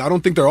with y'all. I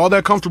don't think they're all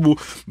that comfortable,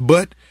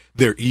 but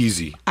they're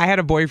easy. I had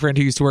a boyfriend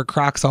who used to wear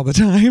Crocs all the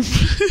time.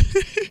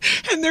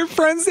 And they're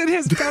friends and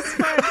his best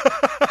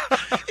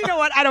friend. You know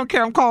what? I don't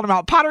care. I'm calling him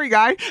out. Pottery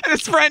guy and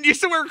his friend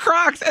used to wear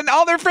Crocs, and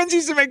all their friends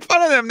used to make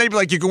fun of them. They'd be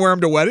like, you can wear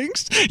them to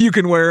weddings. You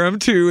can wear them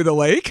to the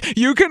lake.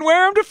 You can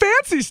wear them to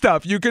fancy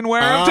stuff. You can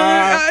wear them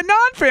to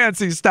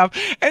non-fancy stuff.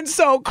 And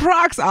so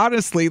Crocs,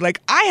 honestly,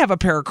 like I have a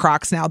pair of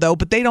Crocs now, though,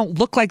 but they don't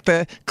look like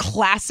the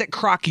classic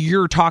Croc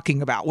you're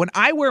talking about. When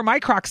I wear my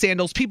Croc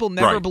sandals, people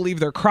never believe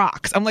they're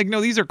Crocs. I'm like,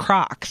 no, these are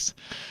Crocs.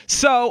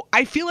 So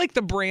I feel like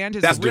the brand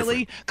has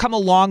really come a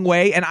long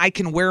way, and I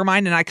can wear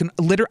mine, and I can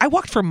I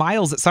walked for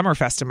miles at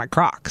Summerfest in my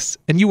Crocs,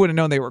 and you wouldn't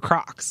have known they were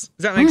Crocs.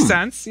 Does that make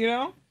sense? You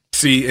know?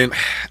 See, and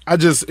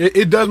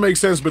it does make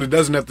sense, but it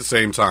doesn't at the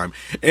same time.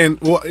 And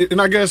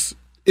I guess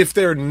if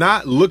they're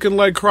not looking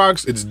like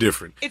Crocs, it's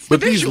different.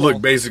 But these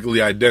look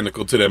basically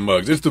identical to their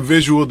mugs. It's the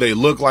visual. They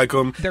look like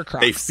them. They're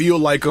Crocs. They feel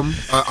like them.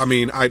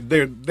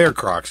 They're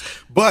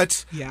Crocs.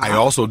 But I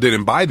also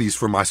didn't buy these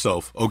for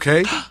myself.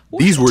 Okay,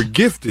 these were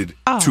gifted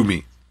to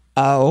me.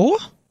 Oh.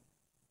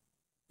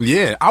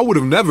 Yeah, I would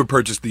have never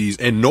purchased these,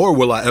 and nor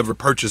will I ever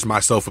purchase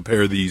myself a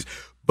pair of these.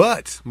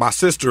 But my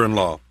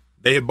sister-in-law,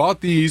 they had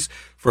bought these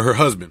for her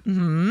husband,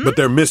 but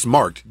they're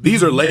mismarked.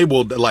 These are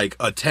labeled like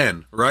a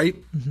 10, right?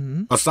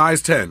 A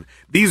size 10.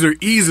 These are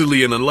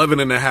easily an 11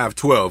 and a half,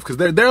 12, because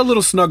they're a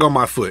little snug on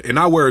my foot, and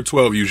I wear a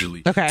 12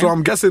 usually. Okay. So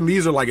I'm guessing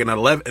these are like an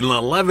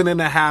 11 and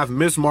a half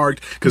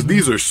mismarked, because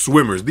these are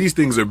swimmers. These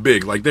things are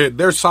big. Like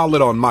they're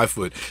solid on my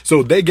foot.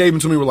 So they gave them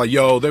to me. We're like,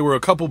 yo, they were a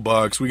couple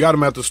bucks. We got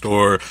them at the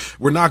store.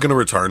 We're not going to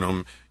return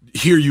them.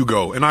 Here you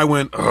go. And I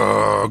went,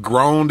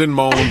 groaned and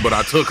moaned, but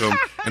I took them,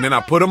 and then I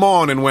put them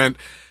on and went,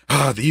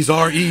 these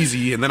are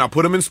easy. And then I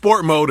put them in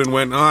sport mode and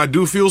went, I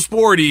do feel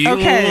sporty.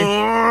 Okay.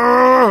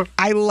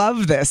 I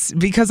love this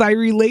because I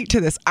relate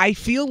to this. I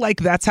feel like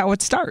that's how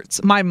it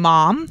starts. My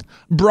mom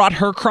brought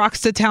her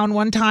Crocs to town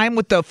one time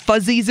with the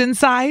fuzzies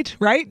inside,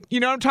 right? You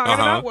know what I'm talking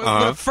about? With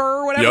the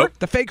fur or whatever,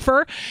 the fake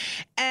fur.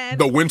 And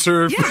the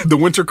winter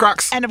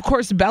Crocs. And of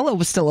course, Bella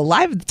was still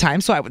alive at the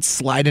time, so I would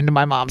slide into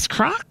my mom's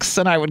Crocs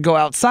and I would go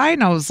outside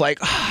and I was like,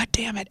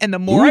 damn it. And the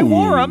more I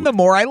wore them, the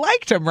more I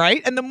liked them,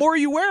 right? And the more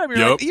you wear them,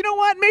 you're like, you know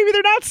what? Maybe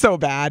they're not so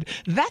bad.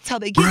 That's how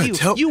they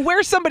get you. You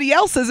wear somebody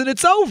else's and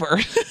it's over.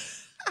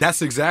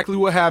 That's exactly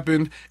what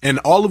happened. And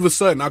all of a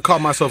sudden, I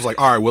caught myself like,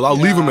 all right, well, I'll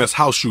leave them as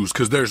house shoes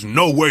because there's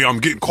no way I'm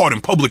getting caught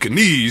in public in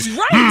these.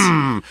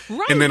 Right.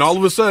 And then all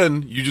of a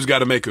sudden, you just got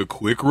to make a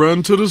quick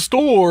run to the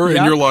store.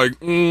 And you're like,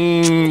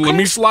 let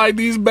me slide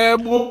these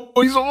bad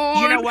boys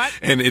on. You know what?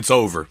 And it's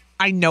over.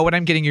 I know what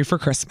I'm getting you for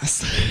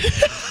Christmas.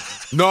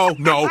 No,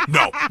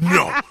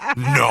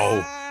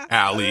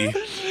 Allie.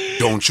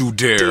 Don't you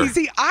dare.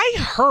 DZ,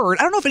 I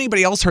don't know if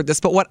anybody else heard this,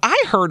 but what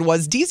I heard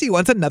was DZ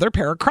wants another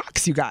pair of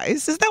Crocs, you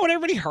guys. Isn't that what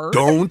everybody heard?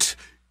 Don't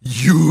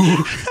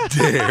you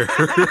dare.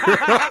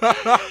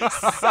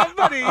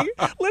 Somebody,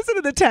 listen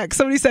to the text.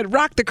 Somebody said,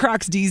 rock the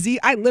Crocs, DZ.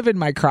 I live in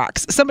my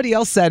Crocs. Somebody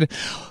else said,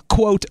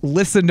 quote,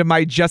 listen to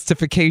my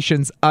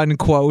justifications,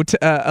 unquote.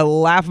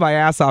 Laugh my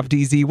ass off,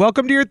 DZ.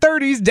 Welcome to your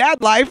 30s.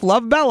 Dad life.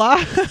 Love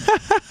Bella.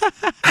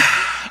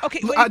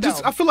 Okay, wait,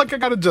 I feel like I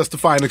got to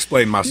justify and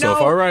explain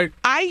myself, all right?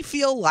 I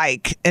feel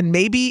like, and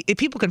maybe if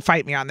people can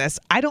fight me on this,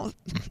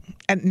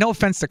 and no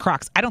offense to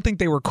Crocs, I don't think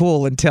they were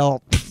cool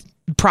until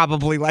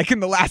probably like in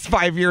the last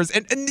 5 years.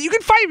 And you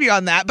can fight me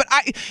on that, but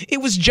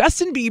it was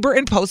Justin Bieber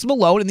and Post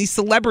Malone and these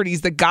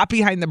celebrities that got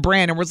behind the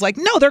brand and was like,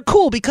 no, they're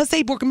cool because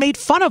they were made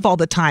fun of all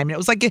the time. And it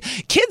was like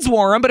kids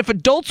wore them, but if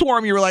adults wore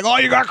them, you were like, oh,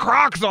 you got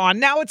Crocs on.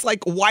 Now it's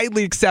like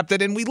widely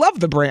accepted and we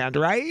love the brand,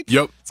 right?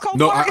 Yep. It's called,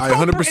 I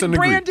 100% agree.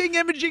 Branding,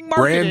 imaging,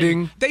 marketing.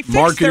 Branding, they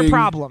fixed their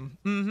problem.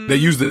 Mm-hmm. They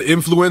used the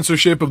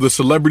influencership of the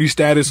celebrity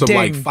status of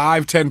like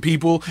 5-10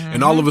 people.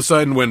 And all of a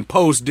sudden when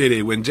Post did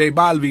it, when J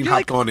Balvin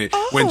hopped on it,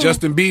 when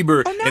Justin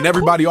Bieber and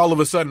everybody all of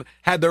a sudden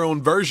had their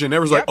own version. There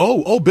was like,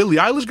 oh, Billie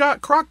Eilish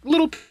got Croc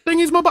little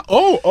thingies.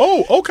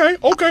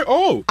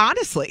 Okay.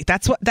 Honestly,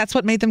 that's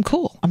what made them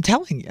cool. I'm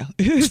telling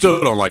you.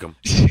 Still don't like them.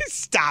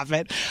 Stop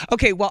it.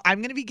 Okay, well, I'm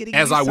going to be getting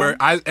as I wear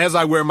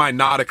my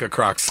Nautica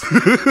Crocs.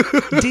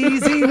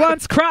 DZ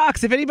wants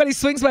Crocs. If anybody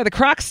swings by the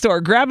Crocs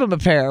store, grab them a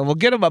pair. We'll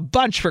get them a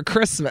bunch for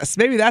Christmas.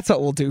 Maybe that's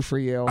what we'll do for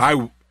you.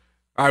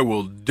 I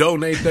will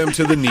donate them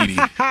to the needy.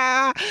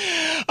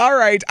 All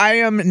right. I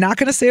am not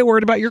going to say a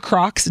word about your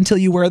Crocs until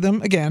you wear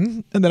them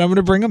again, and then I'm going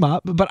to bring them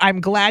up. But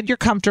I'm glad you're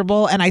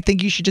comfortable, and I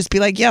think you should just be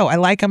like, yo, I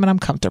like them and I'm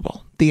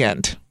comfortable. The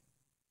end.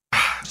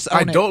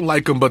 I don't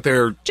like them, but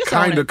they're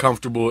kind of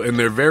comfortable, and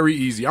they're very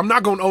easy. I'm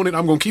not going to own it.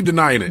 I'm going to keep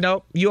denying it.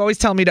 Nope. You always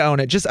tell me to own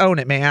it. Just own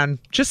it, man.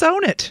 Just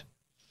own it.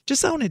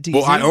 Just own it, DZ.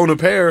 Well, I own a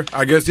pair.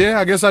 I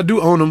guess I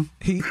do own them.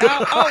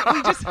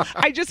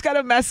 I just got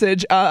a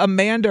message.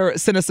 Amanda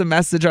sent us a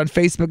message on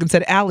Facebook and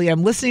said, Allie,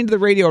 I'm listening to the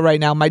radio right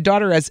now. My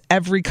daughter has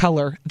every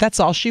color. That's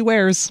all she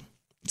wears.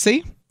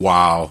 See?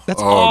 Wow.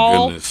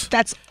 Goodness.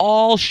 That's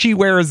all she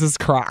wears is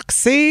Crocs.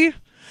 See?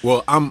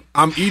 Well, I'm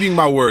eating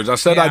my words. I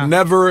said I'd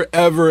never,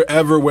 ever,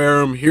 ever wear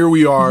them. Here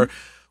we are.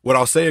 What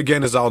I'll say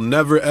again is I'll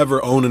never,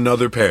 ever own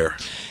another pair.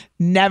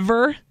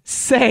 Never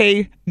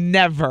say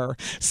never.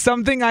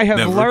 Something I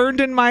have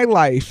learned in my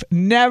life.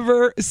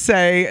 Never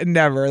say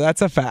never.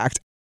 That's a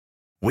fact.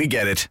 We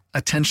get it.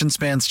 Attention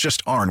spans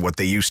just aren't what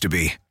they used to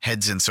be.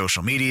 Heads in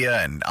social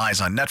media and eyes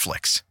on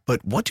Netflix.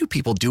 But what do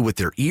people do with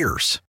their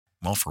ears?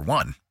 Well, for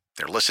one,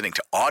 they're listening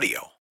to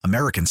audio.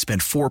 Americans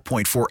spend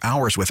 4.4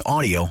 hours with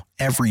audio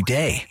every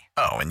day.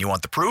 Oh, and you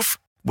want the proof?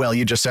 Well,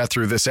 you just sat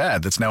through this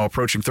ad that's now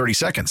approaching 30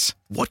 seconds.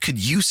 What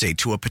could you say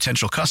to a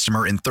potential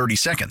customer in 30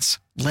 seconds?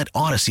 Let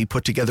Odyssey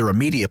put together a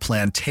media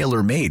plan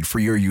tailor-made for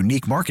your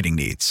unique marketing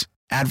needs.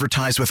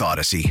 Advertise with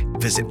Odyssey.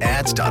 Visit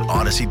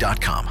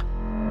ads.odyssey.com.